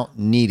amount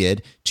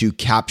needed to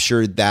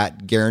capture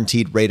that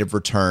guaranteed rate of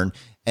return.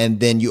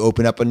 And then you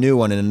open up a new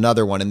one and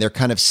another one, and they're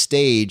kind of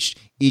staged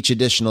each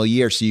additional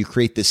year. So you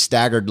create this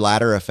staggered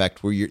ladder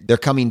effect where they're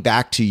coming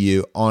back to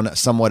you on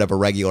somewhat of a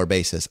regular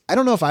basis. I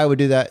don't know if I would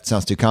do that. It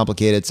sounds too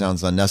complicated,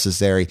 sounds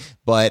unnecessary,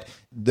 but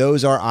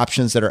those are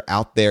options that are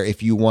out there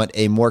if you want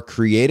a more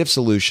creative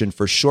solution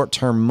for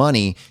short-term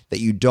money that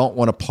you don't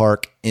want to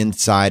park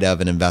inside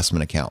of an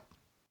investment account.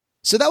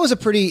 So that was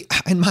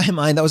in my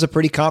mind, that was a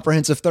pretty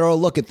comprehensive, thorough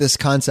look at this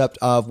concept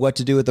of what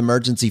to do with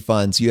emergency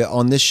funds.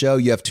 On this show,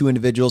 you have two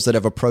individuals that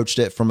have approached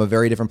it from a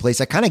very different place.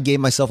 I kind of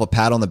gave myself a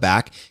pat on the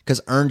back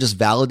because Ern just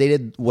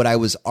validated what I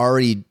was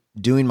already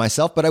doing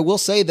myself. But I will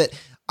say that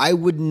I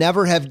would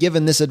never have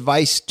given this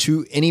advice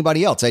to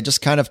anybody else. I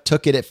just kind of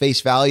took it at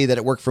face value that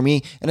it worked for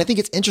me. And I think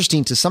it's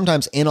interesting to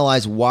sometimes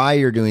analyze why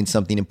you're doing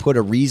something and put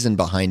a reason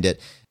behind it,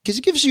 because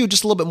it gives you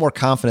just a little bit more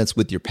confidence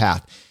with your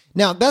path.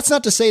 Now, that's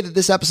not to say that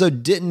this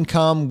episode didn't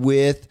come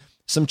with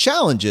some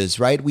challenges,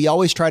 right? We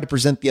always try to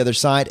present the other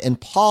side, and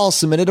Paul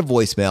submitted a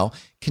voicemail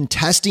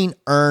contesting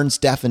Ern's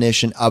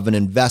definition of an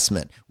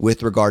investment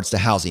with regards to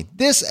housing.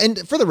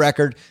 And for the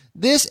record,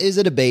 this is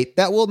a debate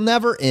that will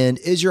never end.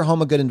 Is your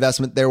home a good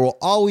investment? There will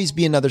always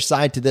be another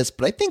side to this,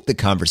 but I think the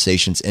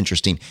conversation's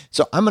interesting.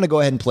 So I'm going to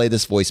go ahead and play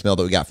this voicemail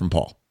that we got from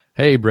Paul.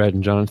 Hey, Brad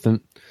and Jonathan.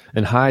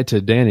 And hi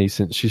to Danny,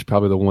 since she's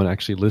probably the one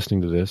actually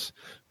listening to this.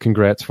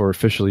 Congrats for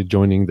officially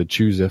joining the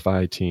Choose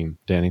FI team,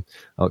 Danny.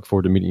 I look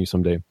forward to meeting you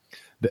someday.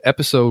 The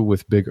episode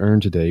with Big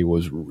Ern today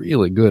was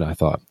really good, I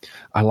thought.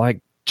 I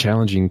like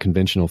challenging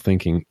conventional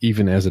thinking,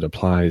 even as it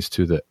applies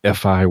to the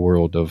FI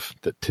world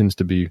that tends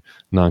to be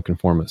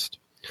nonconformist.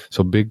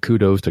 So big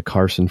kudos to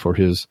Carson for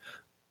his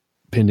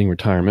pending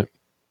retirement.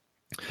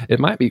 It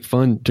might be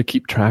fun to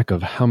keep track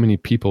of how many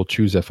people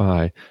Choose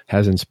FI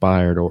has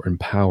inspired or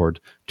empowered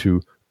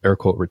to air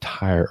quote,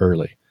 retire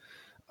early.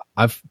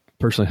 I've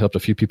personally helped a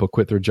few people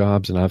quit their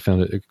jobs, and I've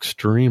found it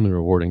extremely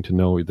rewarding to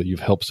know that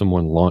you've helped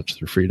someone launch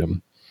their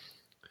freedom.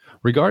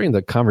 Regarding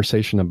the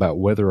conversation about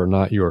whether or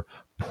not your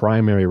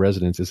primary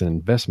residence is an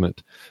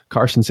investment,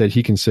 Carson said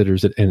he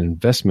considers it an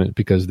investment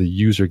because the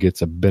user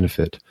gets a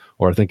benefit,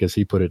 or I think as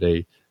he put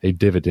it, a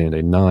dividend,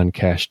 a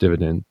non-cash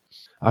dividend.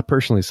 I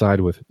personally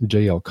side with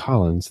J.L.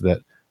 Collins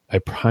that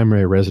a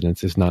primary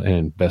residence is not an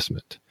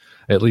investment.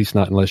 At least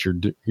not unless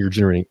you're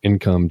generating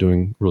income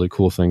doing really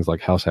cool things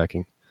like house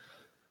hacking.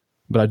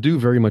 But I do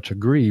very much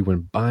agree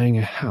when buying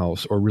a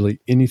house or really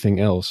anything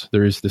else,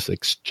 there is this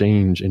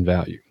exchange in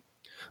value.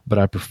 But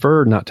I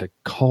prefer not to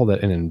call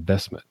that an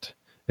investment.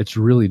 It's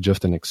really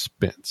just an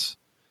expense.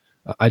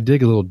 I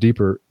dig a little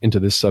deeper into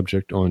this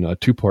subject on a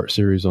 2-part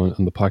series on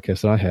the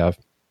podcast that I have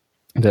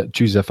that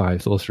Choose FI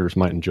listeners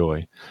might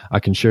enjoy. I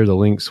can share the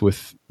links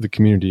with the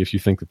community if you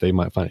think that they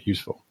might find it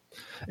useful.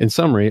 In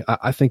summary,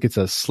 I think it's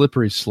a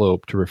slippery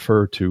slope to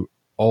refer to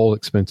all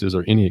expenses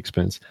or any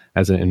expense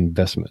as an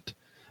investment.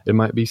 It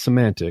might be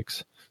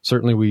semantics.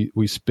 Certainly,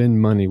 we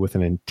spend money with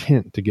an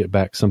intent to get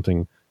back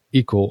something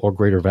equal or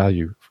greater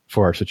value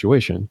for our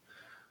situation.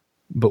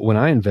 But when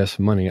I invest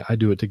money, I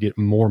do it to get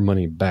more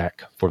money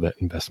back for that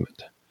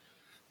investment.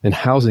 And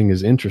housing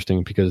is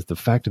interesting because the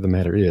fact of the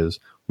matter is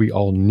we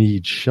all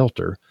need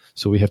shelter,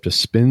 so we have to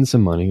spend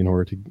some money in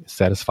order to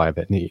satisfy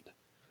that need.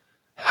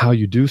 How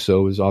you do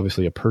so is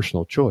obviously a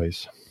personal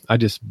choice. I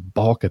just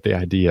balk at the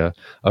idea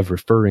of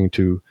referring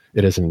to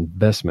it as an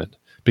investment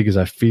because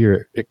I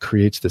fear it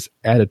creates this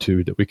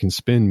attitude that we can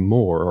spend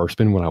more or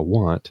spend what I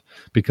want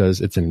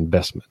because it's an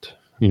investment.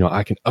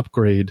 I can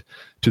upgrade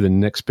to the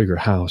next bigger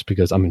house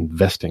because I'm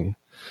investing.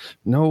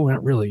 No,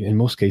 not really. In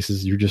most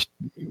cases, you're just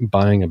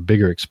buying a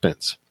bigger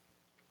expense.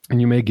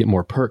 And you may get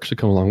more perks to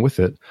come along with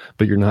it,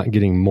 but you're not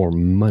getting more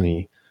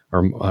money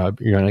or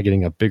you're not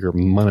getting a bigger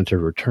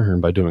monetary return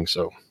by doing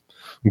so.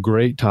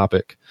 Great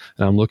topic,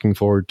 and I'm looking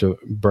forward to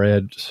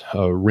Brad's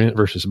rent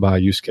versus buy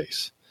use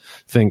case.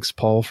 Thanks,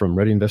 Paul from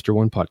Ready Investor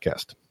One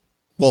podcast.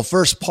 Well,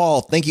 first,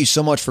 Paul, thank you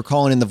so much for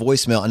calling in the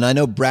voicemail. And I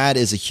know Brad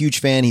is a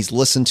huge fan. He's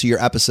listened to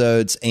your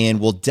episodes, and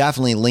we'll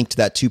definitely link to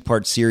that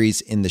 2-part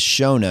series in the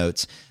show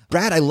notes.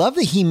 Brad, I love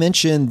that he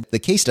mentioned the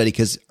case study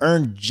because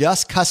Ern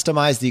just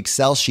customized the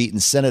Excel sheet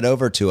and sent it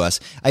over to us.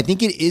 I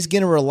think it is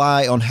going to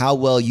rely on how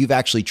well you've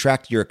actually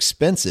tracked your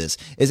expenses.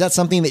 Is that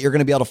something that you're going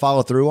to be able to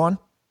follow through on?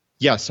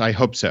 Yes, I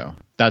hope so.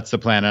 That's the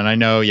plan. And I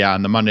know,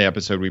 on the Monday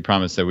episode, we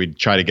promised that we'd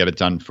try to get it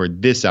done for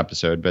this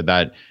episode, but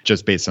that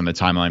just based on the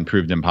timeline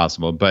proved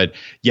impossible. But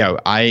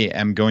I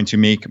am going to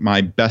make my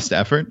best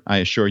effort, I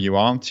assure you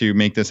all, to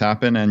make this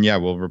happen. And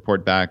we'll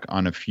report back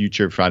on a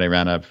future Friday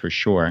Roundup for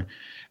sure.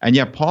 And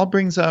Paul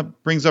brings up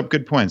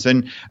good points.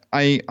 And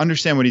I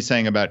understand what he's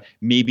saying about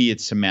maybe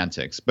it's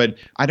semantics, but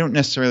I don't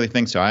necessarily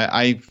think so.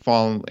 I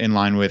fall in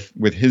line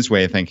with his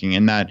way of thinking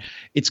in that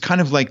it's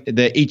kind of like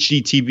the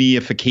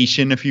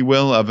HGTV-ification, if you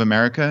will, of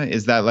America,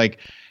 is that like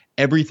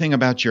everything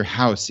about your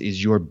house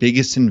is your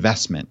biggest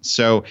investment.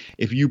 So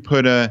if you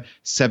put a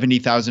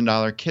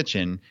 $70,000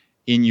 kitchen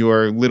in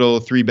your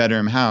little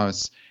 3-bedroom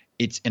house,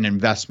 it's an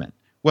investment.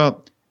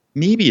 Well,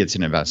 maybe it's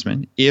an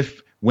investment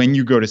if when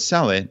you go to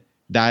sell it,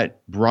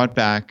 that brought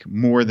back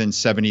more than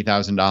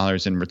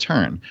 $70,000 in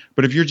return.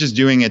 But if you're just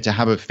doing it to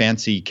have a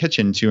fancy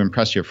kitchen to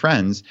impress your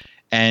friends,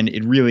 and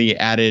it really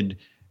added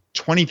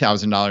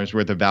 $20,000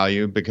 worth of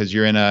value because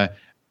you're in a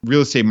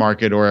real estate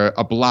market or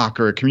a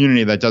block or a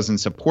community that doesn't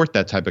support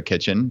that type of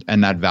kitchen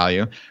and that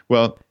value,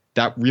 well,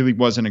 that really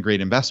wasn't a great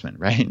investment,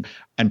 right?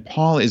 And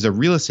Paul is a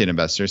real estate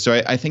investor.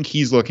 So I think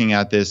he's looking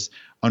at this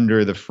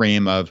under the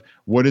frame of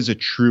what is a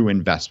true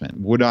investment?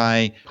 Would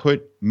I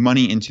put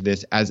money into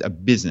this as a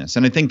business?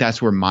 And I think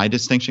that's where my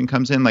distinction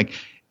comes in. Like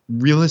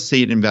real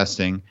estate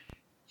investing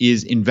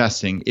is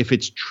investing if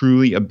it's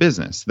truly a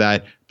business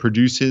that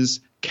produces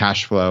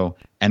cash flow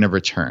and a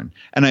return.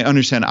 And I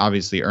understand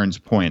obviously Ern's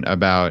point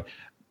about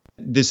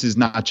this is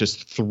not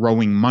just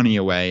throwing money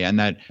away, and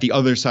that the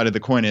other side of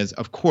the coin is,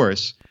 of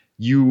course,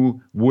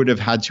 you would have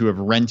had to have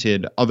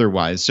rented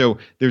otherwise. So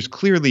there's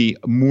clearly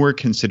more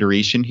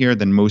consideration here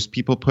than most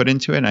people put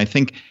into it. And I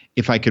think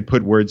if I could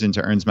put words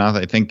into Ern's mouth,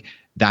 I think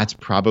that's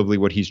probably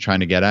what he's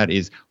trying to get at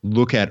is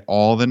look at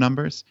all the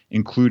numbers,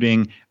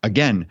 including,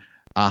 again,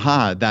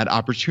 that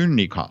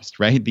opportunity cost,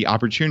 right? The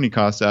opportunity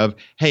cost of,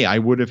 hey, I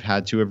would have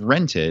had to have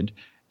rented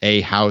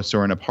a house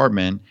or an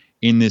apartment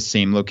in this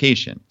same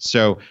location.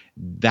 So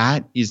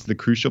that is the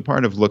crucial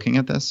part of looking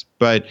at this.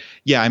 But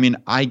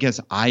I guess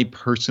I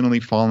personally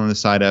fall on the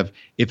side of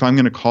if I'm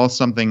going to call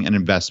something an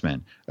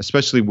investment,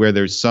 especially where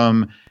there's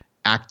some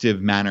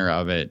active manner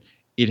of it,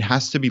 it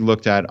has to be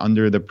looked at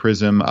under the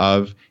prism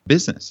of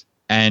business.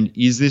 And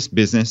is this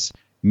business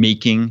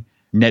making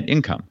net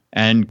income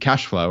and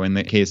cash flow in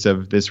the case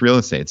of this real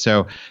estate?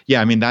 So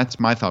that's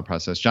my thought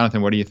process.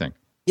 Jonathan, what do you think?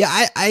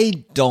 Yeah,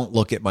 I don't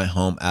look at my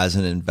home as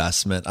an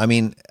investment. I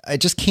mean, I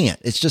just can't.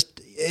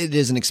 It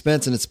is an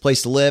expense and it's a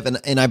place to live.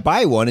 And I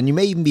buy one, and you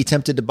may even be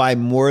tempted to buy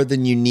more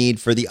than you need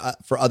for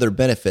other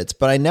benefits.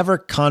 But I never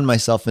con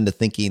myself into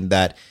thinking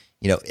that,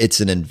 it's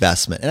an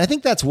investment. And I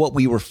think that's what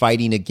we were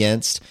fighting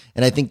against.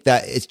 And I think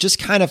that it's just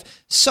kind of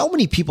so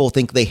many people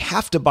think they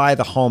have to buy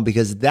the home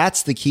because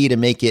that's the key to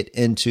make it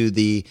into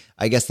the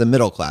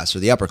middle class or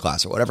the upper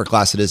class or whatever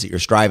class it is that you're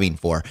striving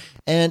for.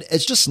 And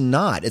it's just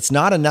not. It's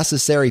not a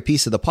necessary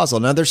piece of the puzzle.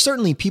 Now, there's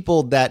certainly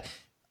people that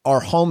are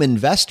home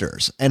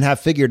investors and have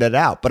figured it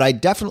out, but I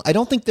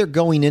don't think they're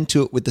going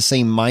into it with the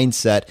same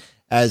mindset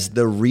as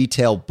the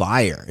retail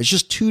buyer. It's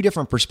just two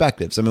different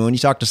perspectives. I mean, when you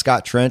talk to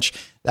Scott Trench,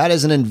 that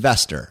is an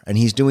investor and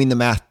he's doing the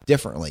math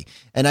differently.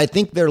 And I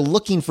think they're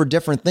looking for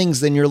different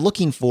things than you're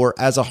looking for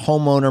as a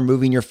homeowner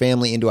moving your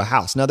family into a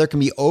house. Now, there can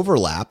be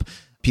overlap.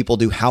 People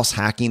do house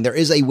hacking. There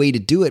is a way to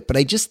do it, but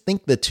I just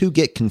think the two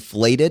get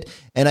conflated.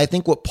 And I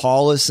think what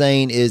Paul is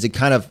saying is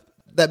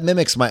that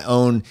mimics my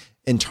own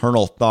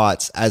internal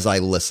thoughts as I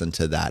listen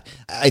to that.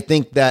 I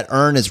think that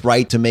Ern is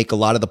right to make a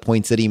lot of the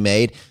points that he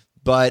made,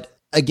 but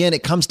again,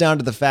 it comes down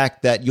to the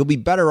fact that you'll be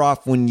better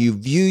off when you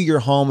view your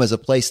home as a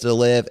place to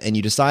live and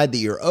you decide that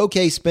you're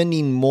okay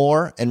spending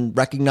more and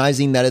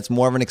recognizing that it's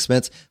more of an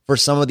expense for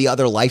some of the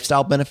other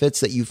lifestyle benefits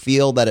that you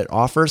feel that it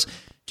offers.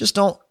 Just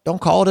don't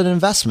call it an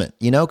investment,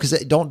 because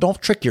don't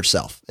trick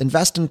yourself.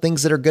 Invest in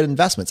things that are good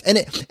investments. And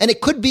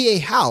it could be a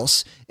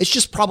house. It's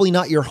just probably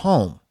not your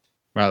home.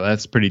 Wow,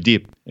 that's pretty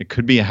deep. It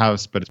could be a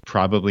house, but it's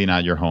probably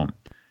not your home.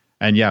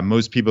 And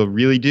most people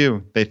really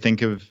do. They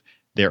think of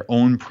their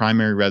own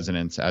primary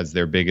residence as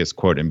their biggest,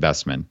 quote,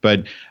 investment.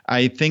 But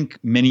I think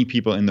many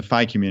people in the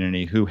FI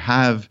community who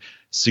have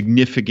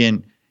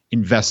significant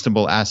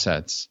investable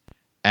assets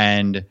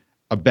and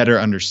a better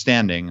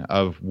understanding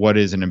of what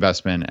is an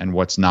investment and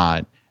what's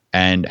not,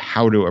 and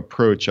how to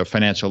approach a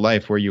financial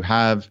life where you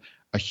have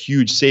a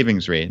huge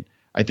savings rate,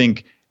 I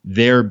think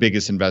their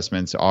biggest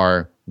investments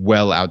are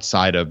well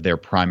outside of their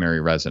primary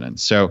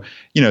residence. So,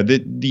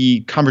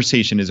 the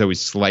conversation is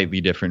always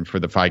slightly different for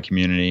the FI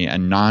community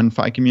and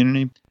non-FI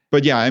community.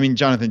 But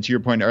Jonathan, to your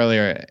point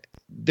earlier,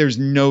 there's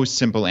no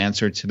simple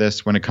answer to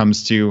this when it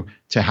comes to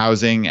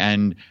housing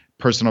and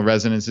personal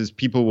residences.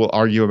 People will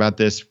argue about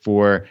this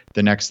for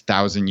the next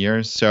 1,000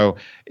 years. So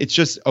it's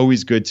just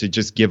always good to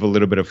just give a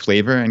little bit of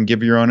flavor and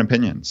give your own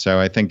opinion. So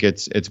I think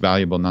it's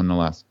valuable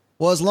nonetheless.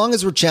 Well, as long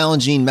as we're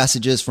challenging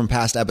messages from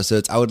past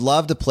episodes, I would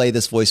love to play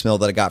this voicemail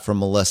that I got from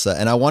Melissa.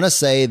 And I want to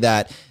say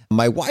that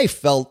my wife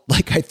felt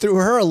like I threw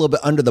her a little bit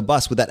under the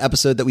bus with that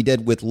episode that we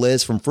did with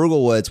Liz from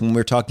Frugal Woods when we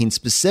were talking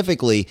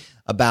specifically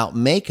about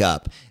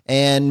makeup.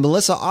 And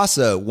Melissa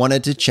also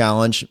wanted to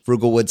challenge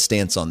Frugal Woods'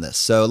 stance on this.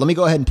 So let me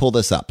go ahead and pull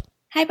this up.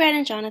 Hi, Brad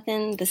and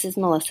Jonathan. This is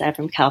Melissa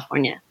from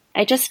California.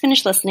 I just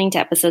finished listening to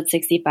episode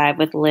 65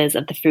 with Liz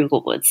of the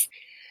Frugal Woods.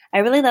 I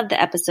really loved the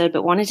episode,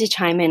 but wanted to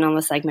chime in on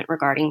the segment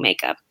regarding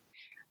makeup.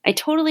 I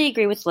totally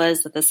agree with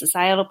Liz that the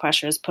societal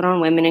pressures put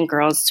on women and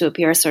girls to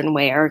appear a certain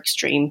way are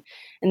extreme,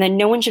 and that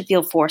no one should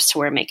feel forced to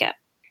wear makeup.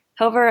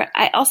 However,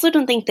 I also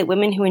don't think that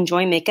women who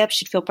enjoy makeup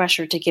should feel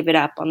pressured to give it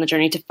up on the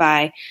journey to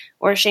FI,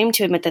 or ashamed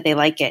to admit that they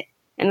like it,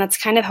 and that's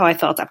kind of how I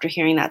felt after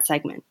hearing that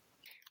segment.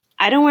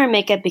 I don't wear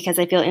makeup because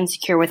I feel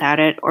insecure without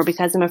it, or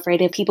because I'm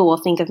afraid that people will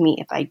think of me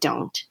if I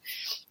don't.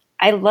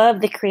 I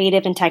love the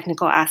creative and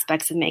technical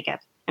aspects of makeup,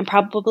 and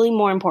probably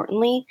more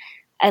importantly,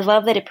 I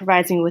love that it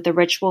provides me with a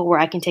ritual where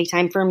I can take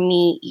time for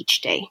me each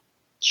day.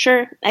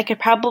 Sure, I could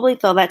probably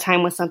fill that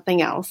time with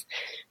something else,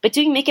 but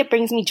doing makeup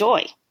brings me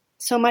joy.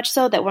 So much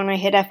so that when I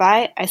hit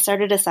FI, I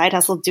started a side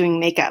hustle doing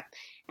makeup,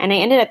 and I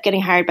ended up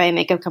getting hired by a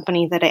makeup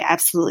company that I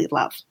absolutely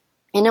love.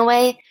 In a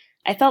way,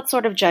 I felt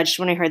sort of judged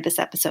when I heard this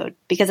episode,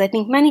 because I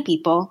think many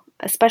people,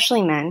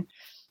 especially men,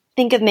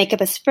 think of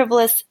makeup as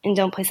frivolous and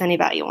don't place any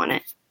value on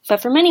it.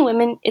 But for many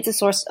women, it's a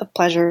source of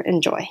pleasure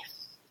and joy.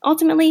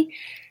 Ultimately,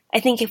 I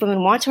think if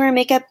women want to wear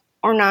makeup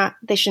or not,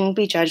 they shouldn't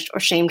be judged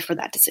or shamed for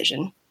that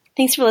decision.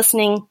 Thanks for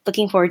listening.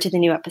 Looking forward to the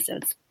new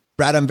episodes.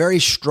 Brad, I'm very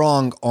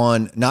strong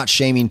on not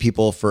shaming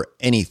people for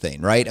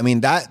anything, right? I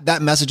mean, that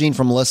messaging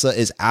from Melissa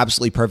is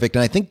absolutely perfect.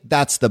 And I think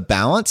that's the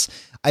balance.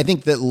 I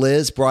think that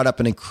Liz brought up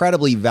an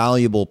incredibly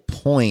valuable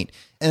point.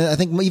 And I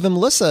think even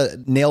Melissa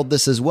nailed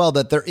this as well,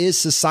 that there is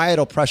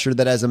societal pressure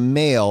that as a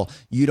male,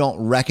 you don't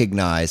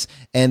recognize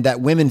and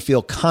that women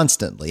feel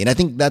constantly. And I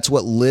think that's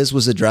what Liz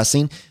was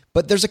addressing.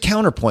 But there's a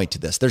counterpoint to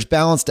this. There's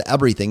balance to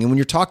everything. And when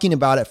you're talking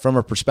about it from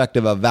a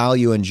perspective of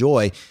value and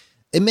joy,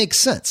 it makes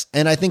sense.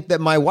 And I think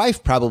that my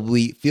wife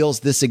probably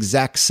feels this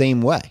exact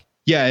same way.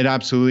 Yeah, it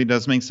absolutely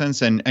does make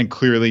sense. And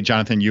clearly,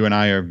 Jonathan, you and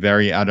I are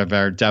very out of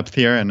our depth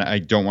here. And I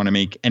don't want to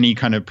make any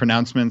kind of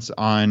pronouncements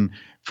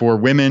for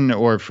women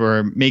or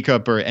for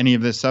makeup or any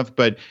of this stuff.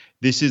 But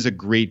this is a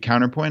great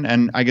counterpoint.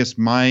 And I guess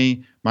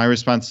my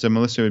response to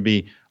Melissa would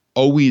be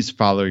always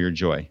follow your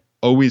joy.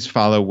 Always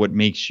follow what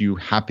makes you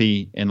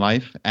happy in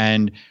life.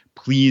 And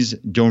please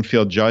don't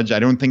feel judged. I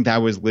don't think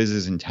that was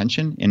Liz's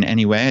intention in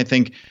any way. I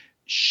think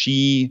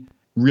she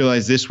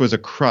realized this was a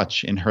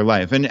crutch in her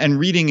life. And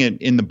reading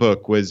it in the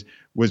book was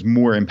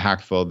more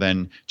impactful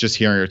than just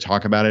hearing her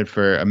talk about it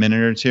for a minute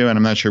or two. And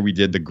I'm not sure we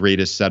did the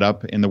greatest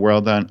setup in the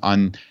world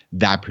on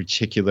that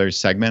particular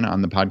segment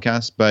on the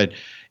podcast. But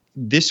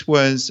this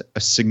was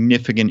a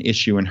significant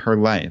issue in her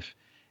life.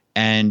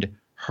 And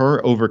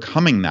her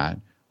overcoming that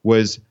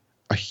was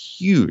a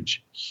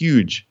huge,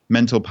 huge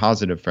mental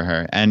positive for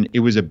her. And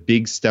it was a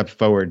big step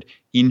forward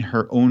in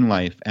her own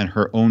life and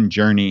her own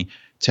journey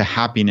to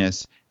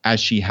happiness as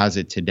she has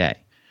it today.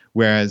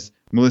 Whereas,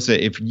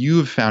 Melissa, if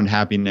you've found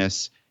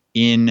happiness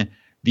in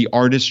the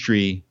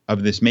artistry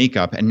of this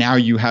makeup and now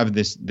you have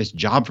this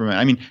job from it,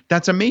 I mean,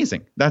 that's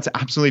amazing. That's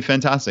absolutely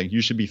fantastic.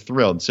 You should be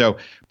thrilled. So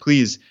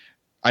please,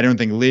 I don't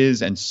think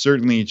Liz and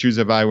certainly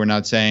Choose FI were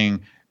not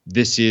saying,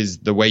 this is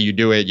the way you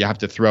do it. You have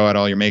to throw out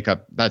all your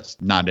makeup.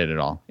 That's not it at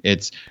all.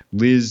 It's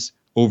Liz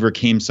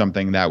overcame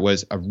something that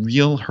was a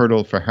real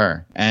hurdle for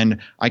her. And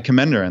I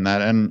commend her in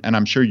that. And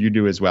I'm sure you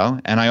do as well.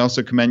 And I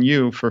also commend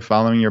you for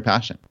following your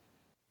passion.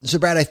 So,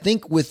 Brad, I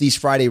think with these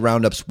Friday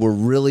roundups, we're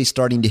really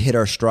starting to hit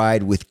our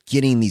stride with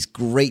getting these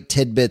great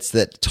tidbits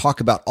that talk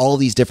about all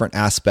these different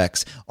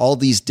aspects, all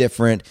these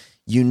different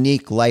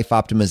unique life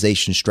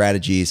optimization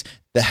strategies.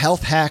 The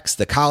health hacks,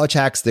 the college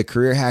hacks, the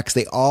career hacks,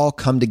 they all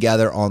come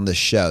together on the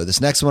show.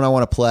 This next one I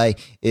want to play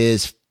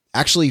is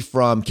actually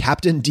from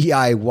Captain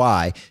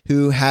DIY,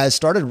 who has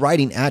started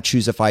writing at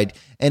Choosified.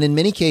 And in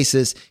many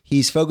cases,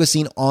 he's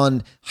focusing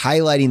on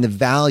highlighting the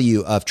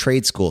value of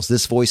trade schools.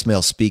 This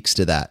voicemail speaks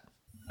to that.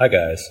 Hi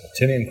guys,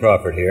 Tinian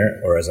Crawford here,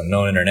 or as I'm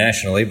known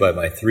internationally by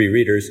my 3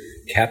 readers,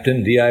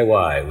 Captain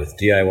DIY with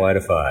DIY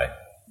to FI.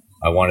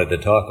 I wanted to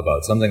talk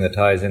about something that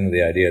ties into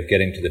the idea of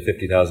getting to the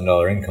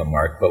 $50,000 income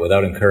mark, but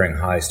without incurring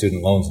high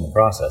student loans in the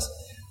process,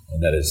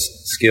 and that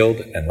is skilled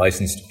and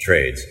licensed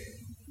trades.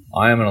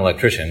 I am an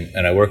electrician,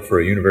 and I work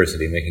for a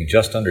university making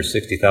just under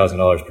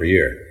 $60,000 per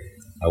year.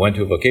 I went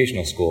to a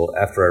vocational school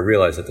after I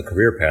realized that the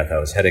career path I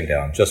was heading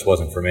down just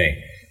wasn't for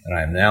me, and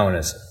I am now in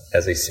as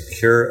a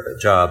secure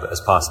job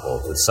as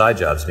possible, with side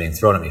jobs being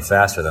thrown at me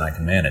faster than I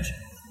can manage.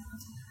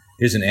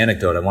 Here's an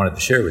anecdote I wanted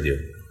to share with you.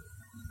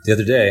 The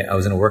other day, I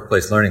was in a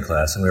workplace learning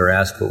class, and we were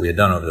asked what we had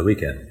done over the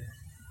weekend.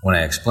 When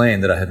I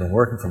explained that I had been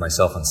working for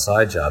myself on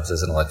side jobs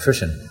as an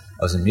electrician,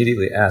 I was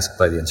immediately asked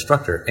by the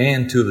instructor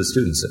and 2 of the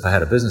students if I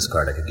had a business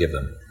card I could give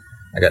them.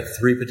 I got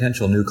 3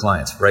 potential new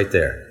clients right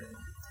there.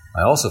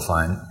 I also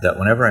find that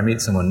whenever I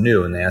meet someone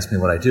new and they ask me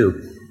what I do,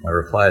 my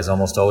reply is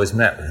almost always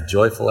met with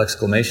joyful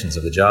exclamations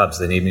of the jobs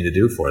they need me to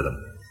do for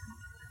them.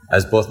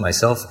 As both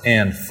myself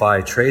and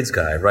FI Trades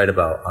Guy write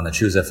about on the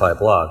Choose FI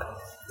blog,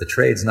 the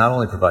trades not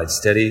only provide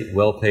steady,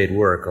 well-paid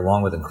work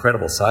along with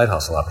incredible side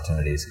hustle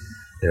opportunities,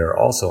 they are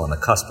also on the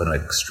cusp of an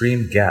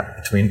extreme gap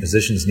between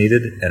positions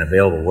needed and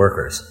available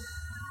workers.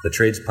 The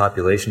trades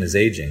population is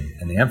aging,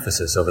 and the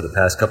emphasis over the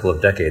past couple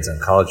of decades on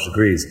college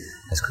degrees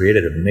has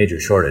created a major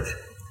shortage.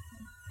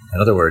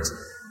 In other words,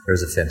 there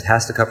is a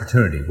fantastic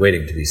opportunity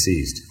waiting to be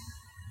seized.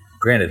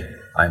 Granted,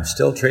 I am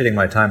still trading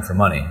my time for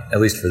money, at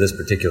least for this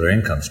particular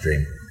income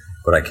stream,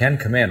 but I can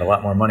command a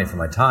lot more money for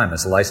my time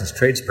as a licensed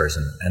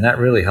tradesperson, and that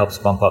really helps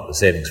bump up the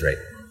savings rate.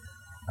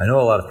 I know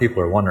a lot of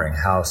people are wondering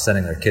how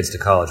sending their kids to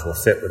college will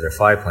fit with their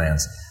FI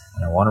plans,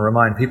 and I want to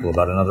remind people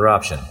about another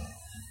option.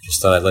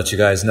 Just thought I'd let you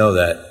guys know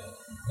that,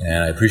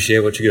 and I appreciate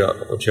what you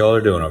all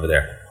are doing over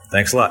there.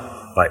 Thanks a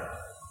lot. Bye.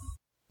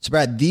 So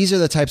Brad, these are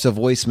the types of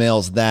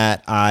voicemails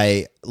that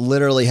I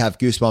literally have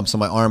goosebumps on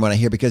my arm when I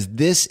hear, because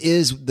this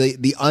is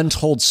the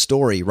untold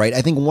story, right?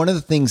 I think one of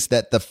the things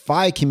that the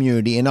FI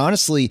community, and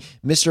honestly,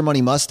 Mr.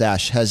 Money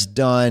Mustache has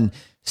done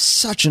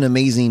such an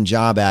amazing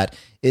job at,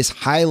 is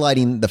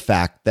highlighting the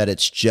fact that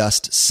it's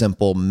just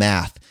simple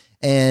math.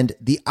 And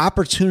the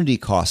opportunity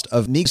cost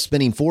of me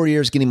spending 4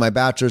 years getting my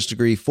bachelor's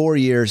degree, 4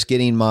 years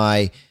getting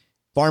my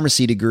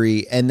pharmacy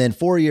degree, and then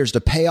 4 years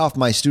to pay off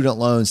my student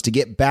loans to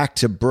get back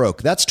to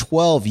broke. That's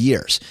 12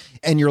 years.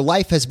 And your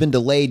life has been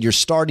delayed. You're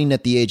starting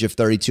at the age of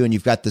 32 and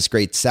you've got this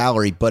great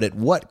salary, but at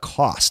what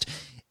cost?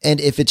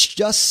 And if it's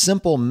just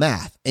simple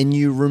math and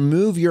you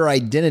remove your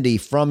identity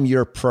from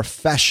your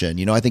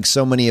profession, I think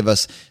so many of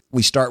us,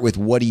 we start with,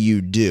 what do you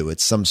do?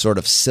 It's some sort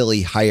of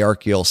silly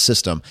hierarchical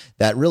system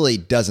that really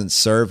doesn't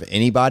serve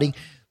anybody.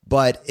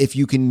 But if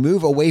you can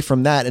move away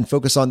from that and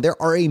focus on, there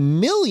are a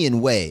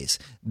million ways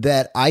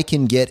that I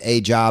can get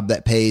a job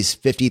that pays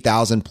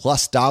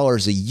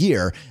 $50,000+ a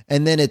year.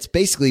 And then it's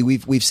basically,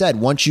 we've said,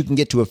 once you can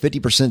get to a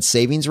 50%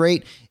 savings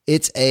rate,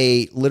 it's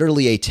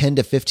literally a 10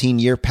 to 15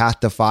 year path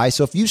to FI.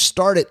 So if you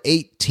start at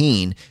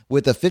 18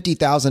 with a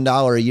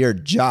 $50,000 a year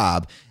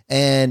job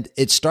and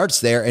it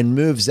starts there and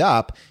moves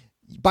up,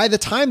 by the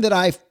time that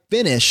I've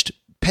finished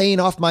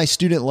paying off my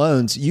student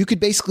loans, you could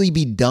basically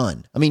be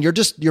done. I mean,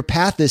 your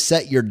path is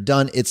set, you're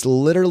done. It's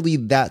literally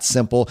that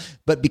simple.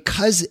 But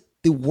because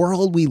the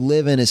world we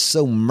live in is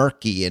so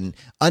murky and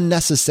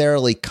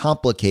unnecessarily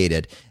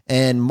complicated,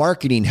 and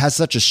marketing has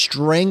such a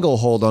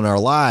stranglehold on our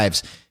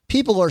lives,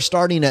 people are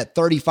starting at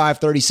 35,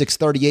 36,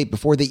 38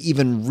 before they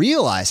even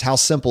realize how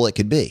simple it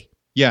could be.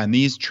 Yeah, and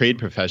these trade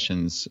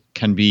professions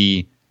can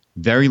be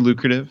very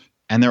lucrative,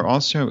 and they're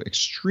also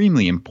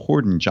extremely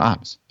important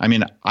jobs. I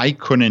mean, I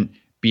couldn't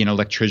be an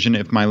electrician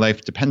if my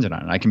life depended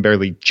on it. I can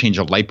barely change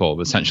a light bulb,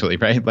 essentially,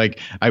 right?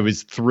 Like, I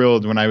was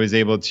thrilled when I was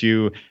able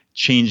to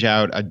change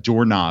out a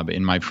doorknob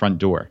in my front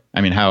door. I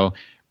mean, how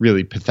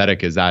really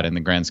pathetic is that in the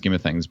grand scheme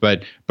of things?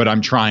 But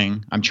I'm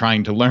trying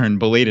to learn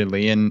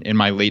belatedly in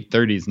my late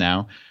 30s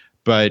now.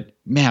 But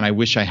man, I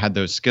wish I had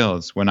those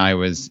skills when I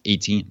was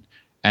 18.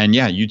 And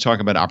yeah, you talk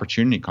about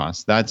opportunity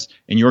costs. That's,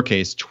 in your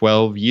case,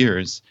 12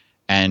 years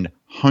and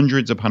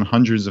hundreds upon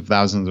hundreds of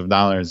thousands of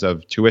dollars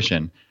of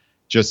tuition,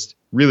 just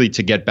really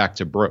to get back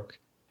to broke.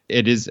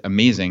 It is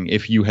amazing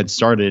if you had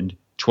started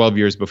 12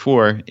 years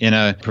before in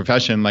a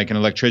profession like an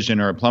electrician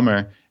or a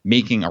plumber,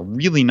 making a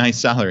really nice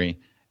salary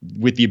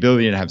with the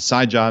ability to have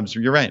side jobs.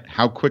 You're right.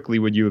 How quickly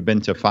would you have been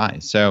to FI?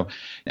 So,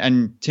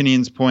 and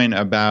Tinian's point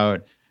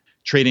about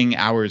trading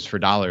hours for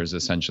dollars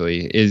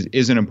essentially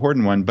is an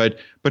important one, but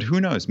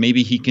who knows?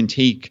 Maybe he can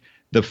take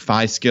the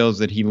FI skills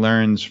that he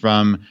learns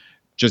from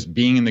just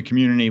being in the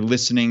community,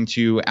 listening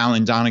to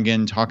Alan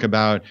Donegan talk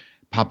about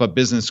Pop-Up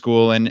Business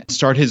School, and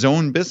start his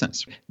own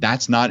business.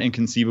 That's not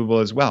inconceivable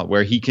as well,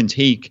 where he can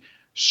take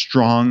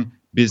strong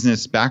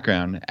business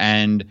background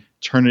and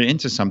turn it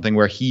into something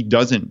where he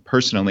doesn't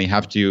personally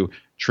have to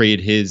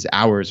trade his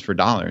hours for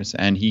dollars,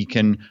 and he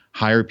can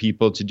hire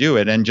people to do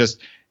it and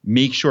just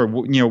make sure,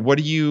 what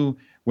do you,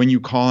 when you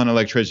call an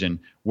electrician,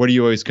 what are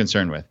you always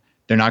concerned with?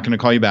 They're not going to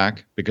call you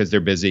back because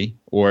they're busy,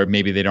 or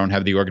maybe they don't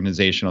have the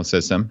organizational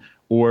system,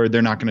 or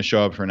they're not going to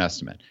show up for an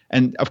estimate.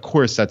 And of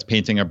course, that's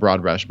painting a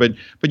broad brush, but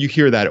you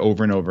hear that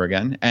over and over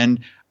again. And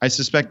I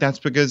suspect that's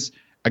because,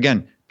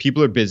 again,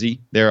 people are busy.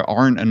 There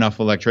aren't enough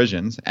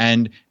electricians,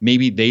 and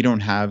maybe they don't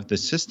have the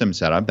system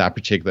set up. That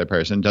particular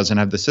person doesn't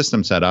have the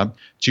system set up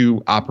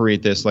to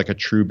operate this like a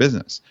true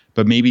business.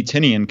 But maybe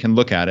Tinian can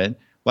look at it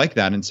like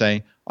that and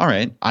say, all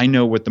right, I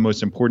know what the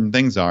most important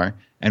things are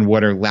and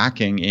what are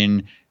lacking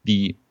in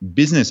the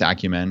business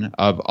acumen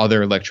of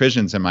other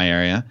electricians in my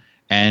area,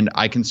 and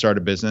I can start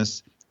a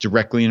business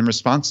directly in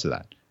response to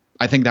that.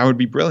 I think that would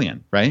be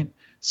brilliant, right?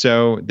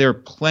 So there are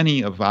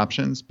plenty of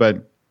options,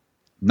 but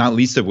not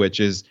least of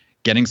which is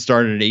getting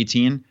started at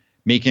 18,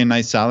 making a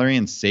nice salary,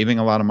 and saving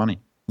a lot of money.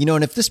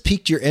 And if this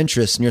piqued your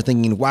interest and you're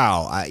thinking,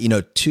 wow,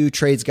 two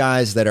trades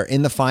guys that are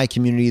in the FI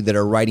community that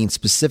are writing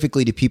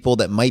specifically to people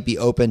that might be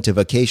open to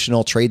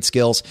vocational trade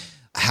skills,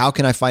 how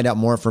can I find out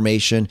more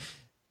information?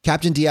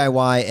 Captain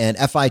DIY and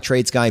FI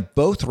Trades Guy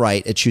both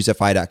write at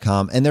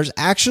choosefi.com. And there's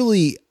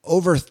actually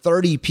over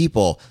 30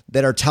 people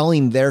that are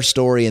telling their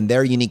story and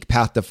their unique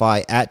path to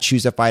FI at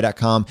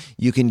choosefi.com.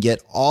 You can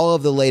get all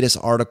of the latest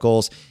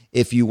articles.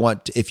 If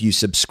you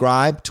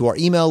subscribe to our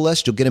email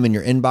list, you'll get them in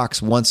your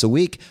inbox once a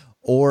week.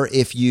 Or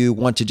if you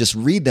want to just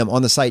read them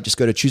on the site, just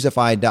go to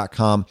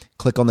choosefi.com,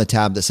 click on the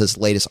tab that says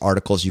latest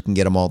articles. You can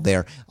get them all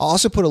there. I'll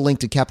also put a link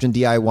to Captain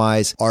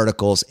DIY's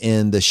articles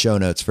in the show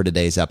notes for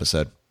today's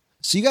episode.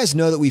 So you guys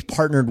know that we've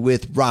partnered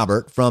with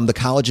Robert from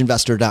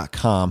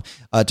thecollegeinvestor.com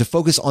to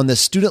focus on the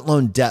student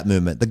loan debt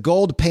movement, the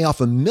goal to pay off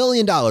 $1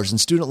 million in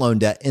student loan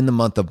debt in the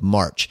month of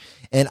March.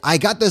 And I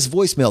got this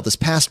voicemail this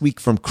past week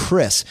from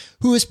Chris,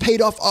 who has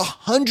paid off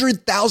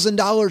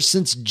 $100,000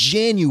 since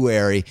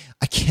January.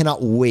 I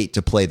cannot wait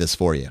to play this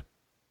for you.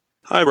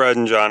 Hi, Brad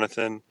and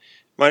Jonathan.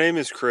 My name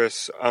is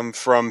Chris. I'm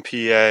from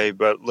PA,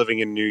 but living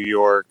in New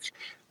York.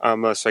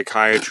 I'm a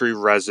psychiatry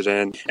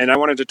resident, and I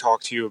wanted to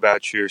talk to you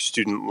about your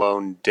student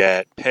loan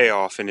debt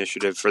payoff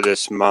initiative for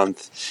this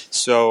month.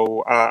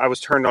 So I was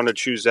turned on to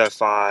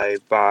ChooseFI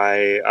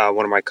by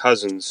one of my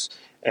cousins,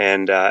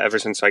 and ever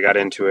since I got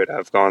into it,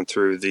 I've gone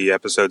through the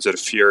episodes at a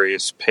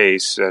furious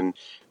pace and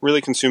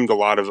really consumed a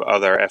lot of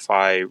other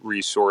FI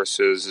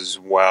resources as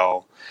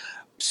well.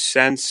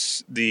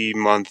 Since the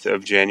month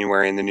of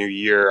January in the new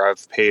year,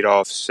 I've paid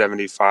off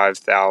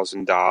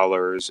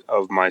 $75,000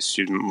 of my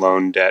student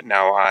loan debt.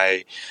 Now,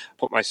 I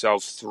put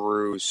myself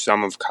through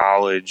some of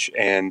college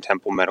and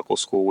Temple Medical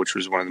School, which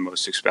was one of the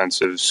most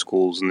expensive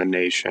schools in the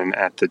nation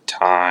at the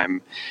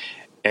time,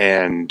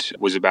 and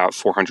was about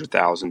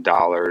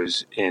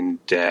 $400,000 in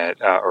debt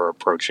or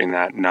approaching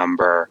that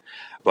number.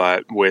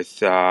 But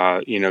with,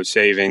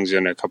 savings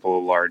and a couple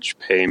of large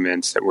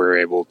payments that we were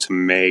able to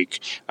make,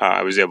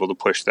 I was able to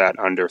push that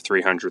under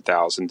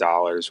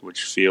 $300,000,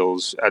 which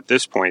feels at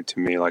this point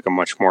to me like a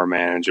much more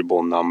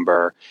manageable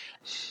number.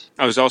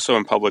 I was also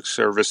in public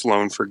service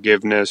loan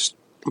forgiveness,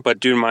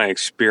 but due to my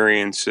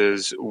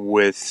experiences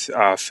with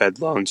Fed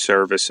loan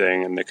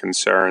servicing and the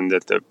concern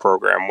that the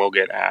program will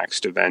get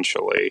axed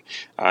eventually,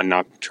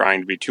 not trying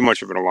to be too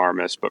much of an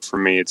alarmist, but for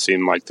me it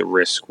seemed like the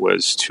risk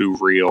was too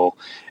real,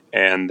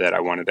 and that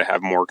I wanted to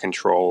have more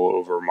control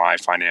over my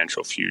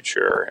financial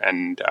future.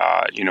 And,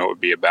 it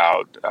would be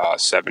about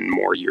 7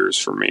 more years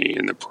for me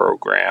in the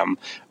program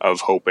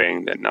of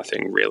hoping that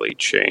nothing really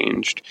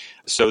changed.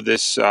 So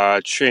this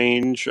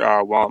change,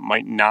 while it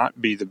might not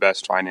be the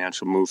best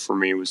financial move for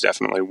me, was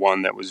definitely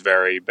one that was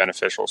very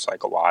beneficial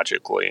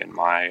psychologically in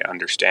my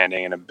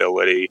understanding and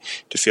ability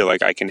to feel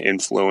like I can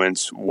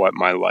influence what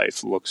my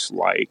life looks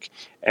like.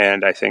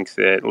 And I think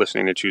that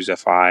listening to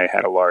ChooseFI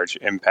had a large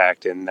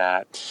impact in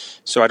that.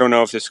 So I don't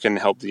know if this can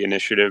help the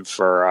initiative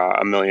for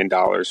 $1 million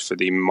for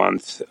the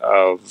month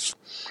of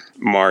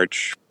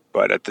March,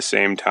 but at the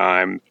same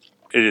time,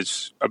 it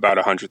is about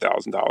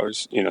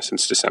 $100,000,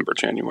 since December,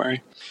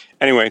 January.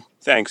 Anyway,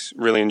 thanks.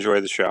 Really enjoy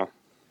the show.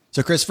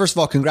 So Chris, first of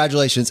all,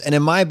 congratulations. And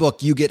in my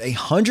book, you get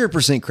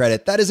 100%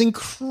 credit. That is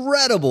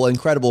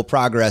incredible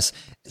progress.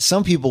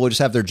 Some people will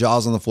just have their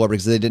jaws on the floor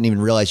because they didn't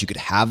even realize you could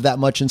have that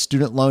much in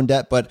student loan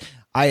debt. But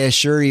I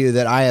assure you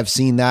that I have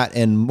seen that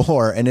and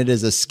more, and it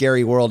is a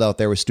scary world out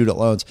there with student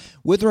loans.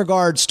 With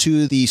regards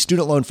to the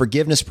student loan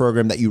forgiveness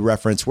program that you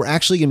referenced, we're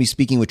actually going to be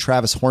speaking with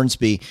Travis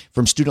Hornsby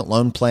from Student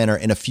Loan Planner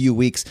in a few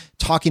weeks,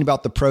 talking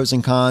about the pros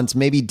and cons,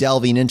 maybe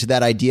delving into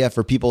that idea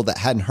for people that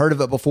hadn't heard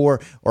of it before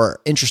or are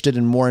interested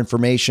in more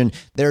information.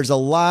 There's a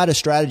lot of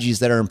strategies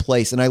that are in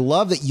place, and I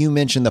love that you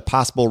mentioned the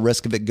possible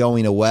risk of it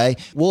going away.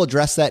 We'll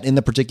address that in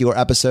the particular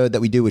episode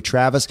that we do with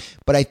Travis,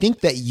 but I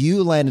think that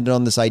you landed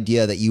on this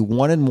idea that you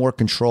wanted more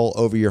control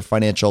over your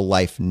financial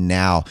life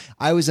now.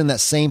 I was in that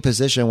same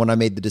position when I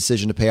made the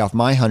decision to pay off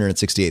my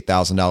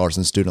 $168,000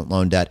 in student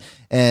loan debt,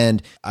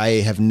 and I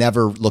have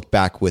never looked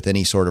back with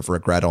any sort of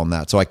regret on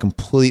that. So I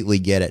completely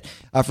get it.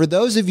 For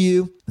those of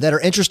you that are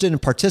interested in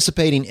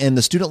participating in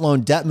the Student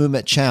Loan Debt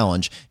Movement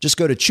Challenge, just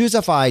go to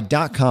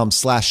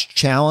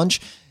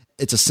choosefi.com/challenge.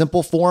 It's a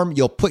simple form.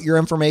 You'll put your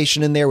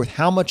information in there with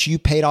how much you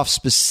paid off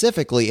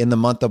specifically in the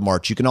month of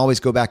March. You can always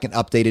go back and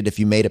update it if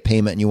you made a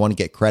payment and you want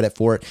to get credit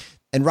for it.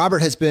 And Robert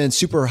has been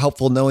super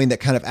helpful knowing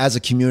that kind of as a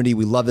community,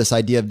 we love this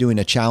idea of doing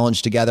a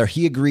challenge together.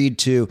 He agreed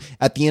to,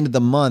 at the end of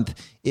the month,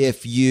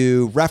 if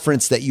you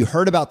reference that you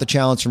heard about the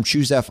challenge from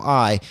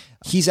ChooseFI,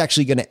 he's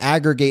actually going to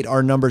aggregate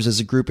our numbers as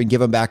a group and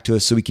give them back to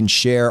us so we can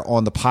share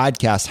on the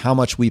podcast how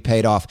much we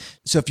paid off.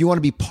 So if you want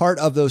to be part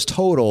of those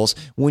totals,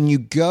 when you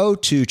go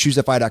to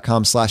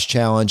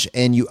choosefi.com/challenge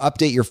and you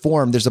update your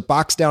form, there's a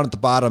box down at the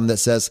bottom that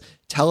says,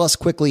 tell us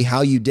quickly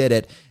how you did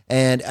it.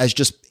 And as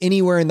just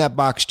anywhere in that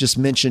box, just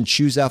mention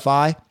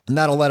ChooseFI, and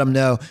that'll let them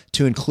know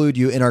to include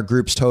you in our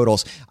group's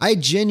totals. I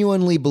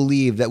genuinely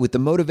believe that with the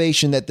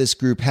motivation that this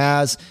group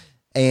has,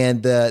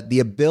 and the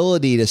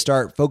ability to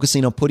start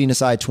focusing on putting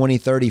aside 20,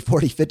 30,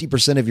 40,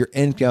 50% of your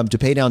income to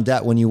pay down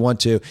debt when you want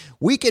to,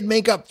 we could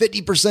make up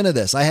 50% of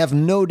this. I have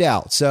no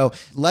doubt. So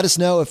let us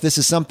know if this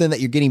is something that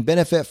you're getting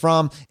benefit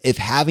from, if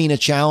having a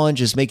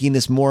challenge is making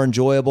this more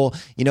enjoyable.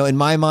 You know, in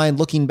my mind,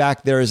 looking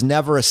back, there is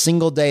never a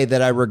single day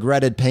that I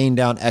regretted paying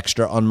down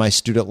extra on my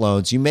student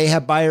loans. You may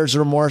have buyer's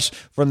remorse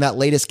from that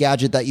latest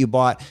gadget that you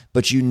bought,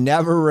 but you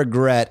never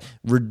regret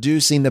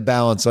reducing the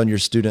balance on your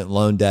student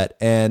loan debt.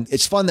 And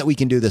it's fun that we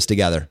can do this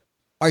together.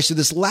 All right, so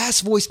this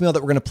last voicemail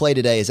that we're going to play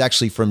today is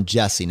actually from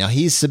Jesse. Now,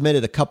 he's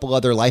submitted a couple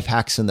other life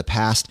hacks in the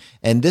past,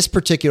 and this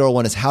particular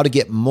one is how to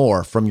get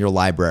more from your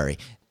library.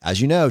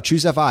 As you know,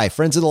 Choose FI,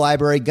 Friends of the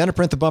Library, going to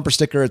print the bumper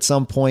sticker at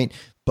some point,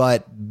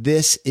 but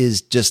this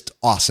is just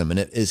awesome, and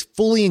it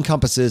fully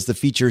encompasses the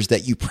features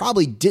that you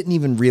probably didn't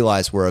even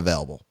realize were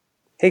available.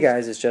 Hey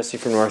guys, it's Jesse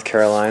from North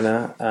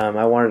Carolina.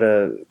 I wanted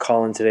to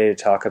call in today to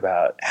talk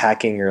about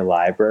hacking your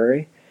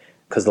library,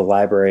 because the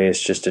library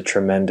is just a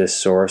tremendous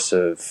source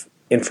of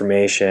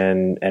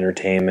information,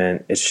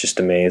 entertainment. It's just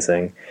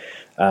amazing.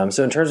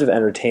 So in terms of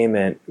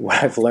entertainment,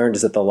 what I've learned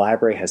is that the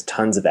library has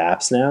tons of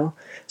apps now.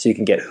 So you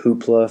can get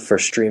Hoopla for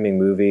streaming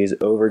movies,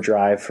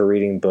 Overdrive for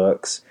reading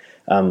books,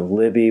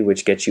 Libby,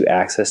 which gets you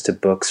access to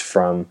books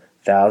from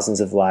thousands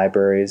of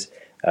libraries.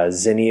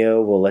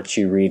 Zinio will let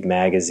you read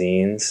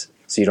magazines,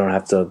 so you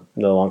don't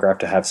no longer have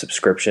to have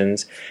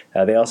subscriptions.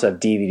 They also have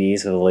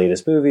DVDs of the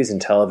latest movies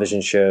and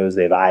television shows.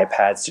 They have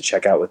iPads to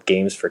check out with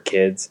games for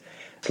kids.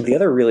 The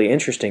other really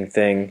interesting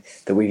thing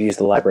that we've used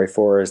the library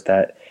for is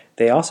that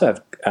they also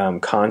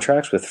have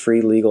contracts with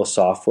free legal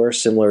software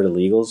similar to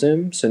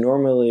LegalZoom. So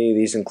normally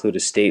these include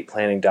estate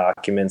planning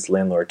documents,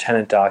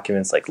 landlord-tenant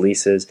documents like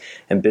leases,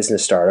 and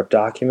business startup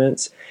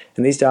documents.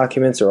 And these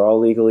documents are all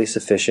legally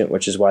sufficient,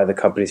 which is why the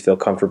companies feel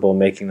comfortable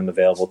making them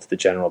available to the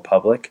general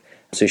public.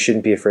 So you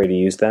shouldn't be afraid to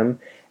use them.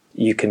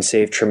 You can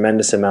save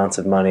tremendous amounts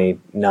of money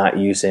not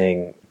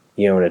using,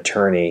 an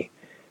attorney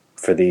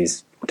for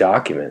these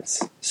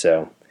documents.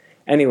 So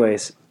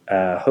anyways,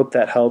 hope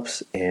that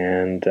helps.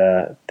 And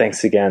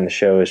thanks again. The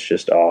show is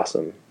just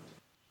awesome.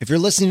 If you're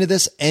listening to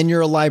this and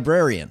you're a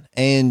librarian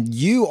and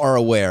you are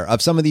aware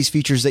of some of these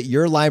features that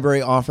your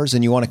library offers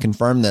and you want to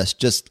confirm this,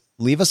 just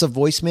leave us a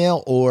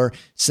voicemail or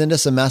send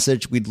us a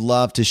message. We'd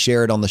love to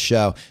share it on the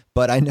show.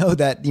 But I know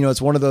that,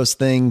 it's one of those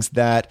things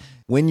that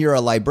when you're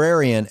a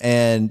librarian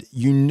and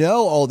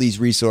all these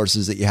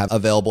resources that you have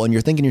available and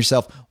you're thinking to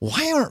yourself,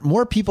 why aren't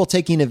more people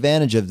taking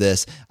advantage of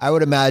this? I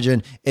would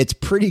imagine it's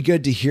pretty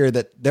good to hear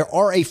that there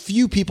are a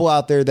few people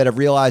out there that have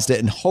realized it,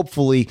 and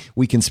hopefully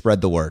we can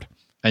spread the word.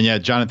 And yeah,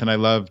 Jonathan, I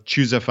love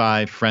Choose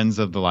FI, Friends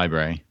of the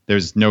Library.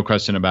 There's no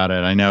question about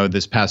it. I know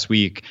this past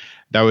week,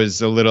 that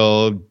was a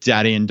little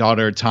daddy and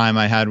daughter time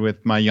I had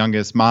with my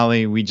youngest,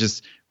 Molly. We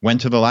just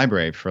went to the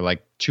library for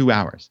like 2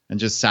 hours and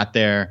just sat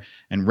there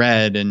and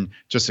read and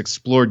just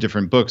explored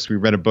different books. We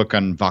read a book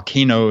on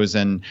volcanoes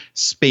and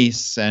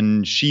space,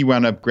 and she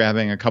wound up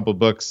grabbing a couple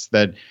books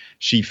that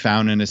she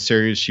found in a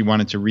series she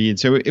wanted to read.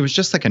 So it was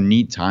just like a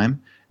neat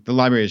time. The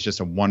library is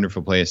just a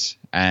wonderful place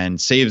and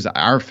saves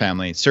our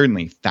family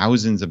certainly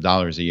thousands of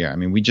dollars a year. I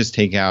mean, we just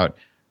take out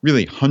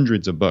really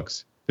hundreds of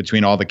books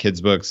between all the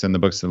kids' books and the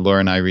books that Laura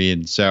and I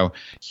read. So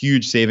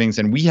huge savings.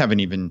 And we haven't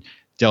even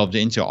delved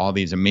into all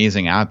these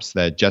amazing apps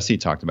that Jesse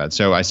talked about.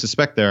 So I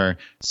suspect there are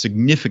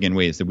significant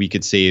ways that we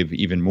could save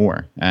even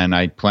more. And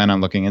I plan on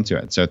looking into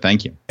it. So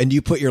thank you. And do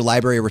you put your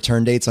library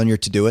return dates on your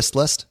to-doist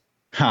list?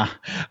 That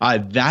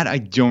I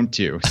don't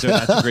do. So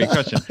that's a great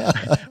question.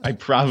 I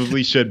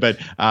probably should, but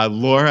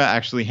Laura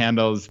actually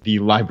handles the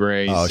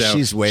library. Oh, so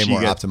she's way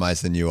more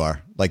optimized than you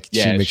are.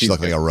 She makes you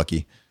look like a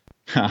rookie.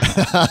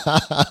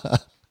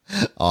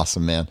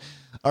 Awesome, man.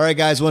 All right,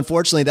 guys. Well,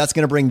 unfortunately, that's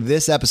going to bring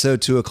this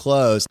episode to a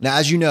close. Now,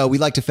 as you know, we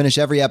like to finish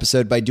every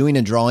episode by doing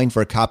a drawing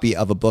for a copy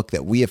of a book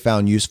that we have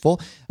found useful.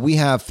 We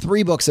have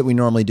 3 books that we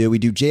normally do. We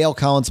do J.L.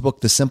 Collins'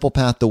 book, The Simple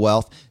Path to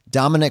Wealth,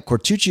 Dominic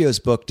Cortuccio's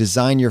book,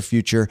 Design Your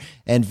Future,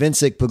 and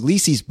Vincent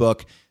Puglisi's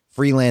book,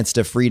 Freelance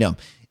to Freedom.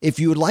 If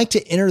you would like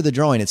to enter the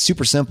drawing, it's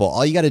super simple.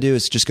 All you got to do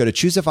is just go to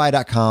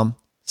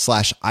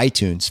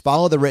choosefi.com/iTunes,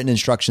 follow the written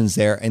instructions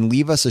there, and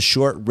leave us a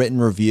short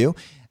written review.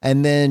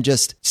 And then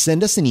just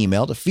send us an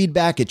email to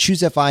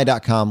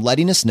feedback@choosefi.com,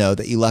 letting us know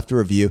that you left a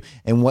review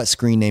and what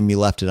screen name you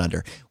left it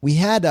under. We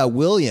had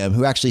William,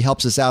 who actually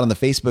helps us out on the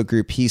Facebook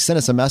group. He sent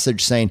us a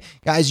message saying,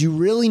 guys, you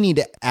really need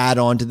to add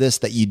on to this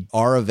that you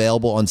are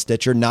available on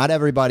Stitcher. Not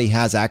everybody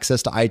has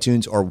access to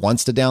iTunes or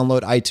wants to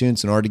download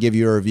iTunes in order to give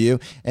you a review.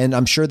 And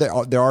I'm sure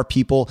there are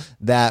people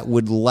that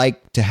would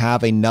like to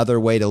have another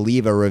way to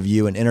leave a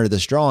review and enter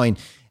this drawing.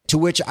 To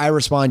which I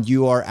respond,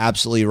 you are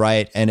absolutely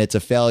right. And it's a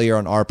failure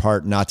on our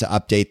part not to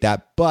update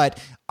that. But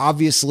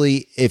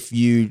obviously, if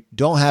you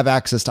don't have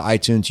access to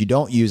iTunes, you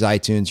don't use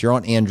iTunes, you're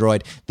on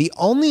Android, the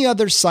only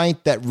other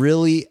site that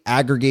really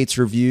aggregates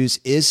reviews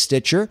is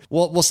Stitcher.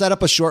 We'll set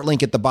up a short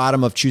link at the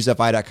bottom of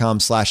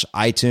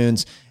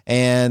choosefi.com/iTunes.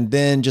 And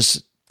then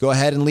just go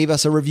ahead and leave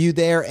us a review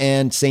there.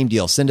 And same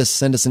deal. Send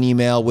us an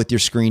email with your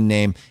screen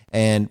name,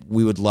 and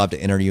we would love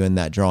to enter you in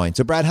that drawing.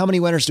 So Brad, how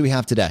many winners do we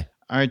have today?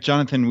 All right,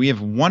 Jonathan, we have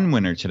one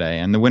winner today,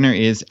 and the winner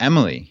is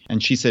Emily.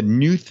 And she said,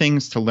 new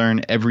things to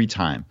learn every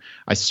time.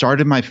 I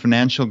started my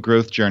financial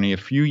growth journey a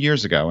few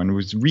years ago and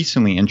was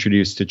recently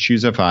introduced to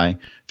Choose FI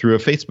through a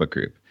Facebook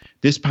group.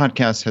 This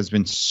podcast has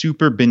been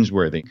super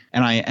binge-worthy,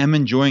 and I am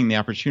enjoying the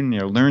opportunity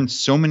to learn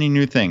so many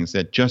new things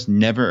that just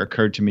never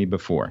occurred to me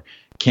before.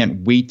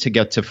 Can't wait to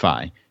get to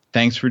FI.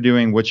 Thanks for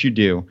doing what you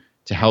do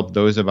to help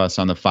those of us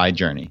on the FI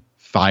journey.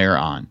 Fire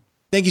on.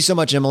 Thank you so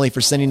much, Emily, for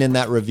sending in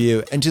that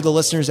review. And to the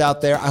listeners out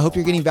there, I hope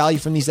you're getting value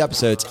from these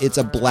episodes. It's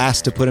a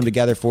blast to put them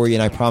together for you,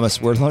 and I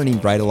promise we're learning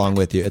right along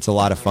with you. It's a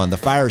lot of fun. The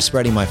fire is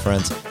spreading, my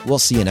friends. We'll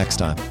see you next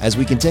time as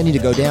we continue to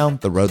go down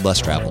the road less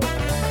traveled.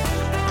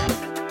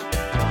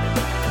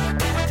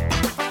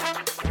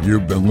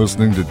 You've been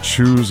listening to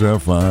Choose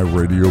FI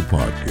Radio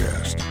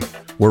Podcast,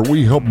 where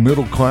we help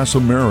middle-class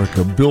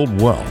America build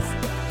wealth,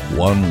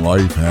 one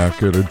life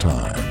hack at a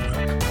time.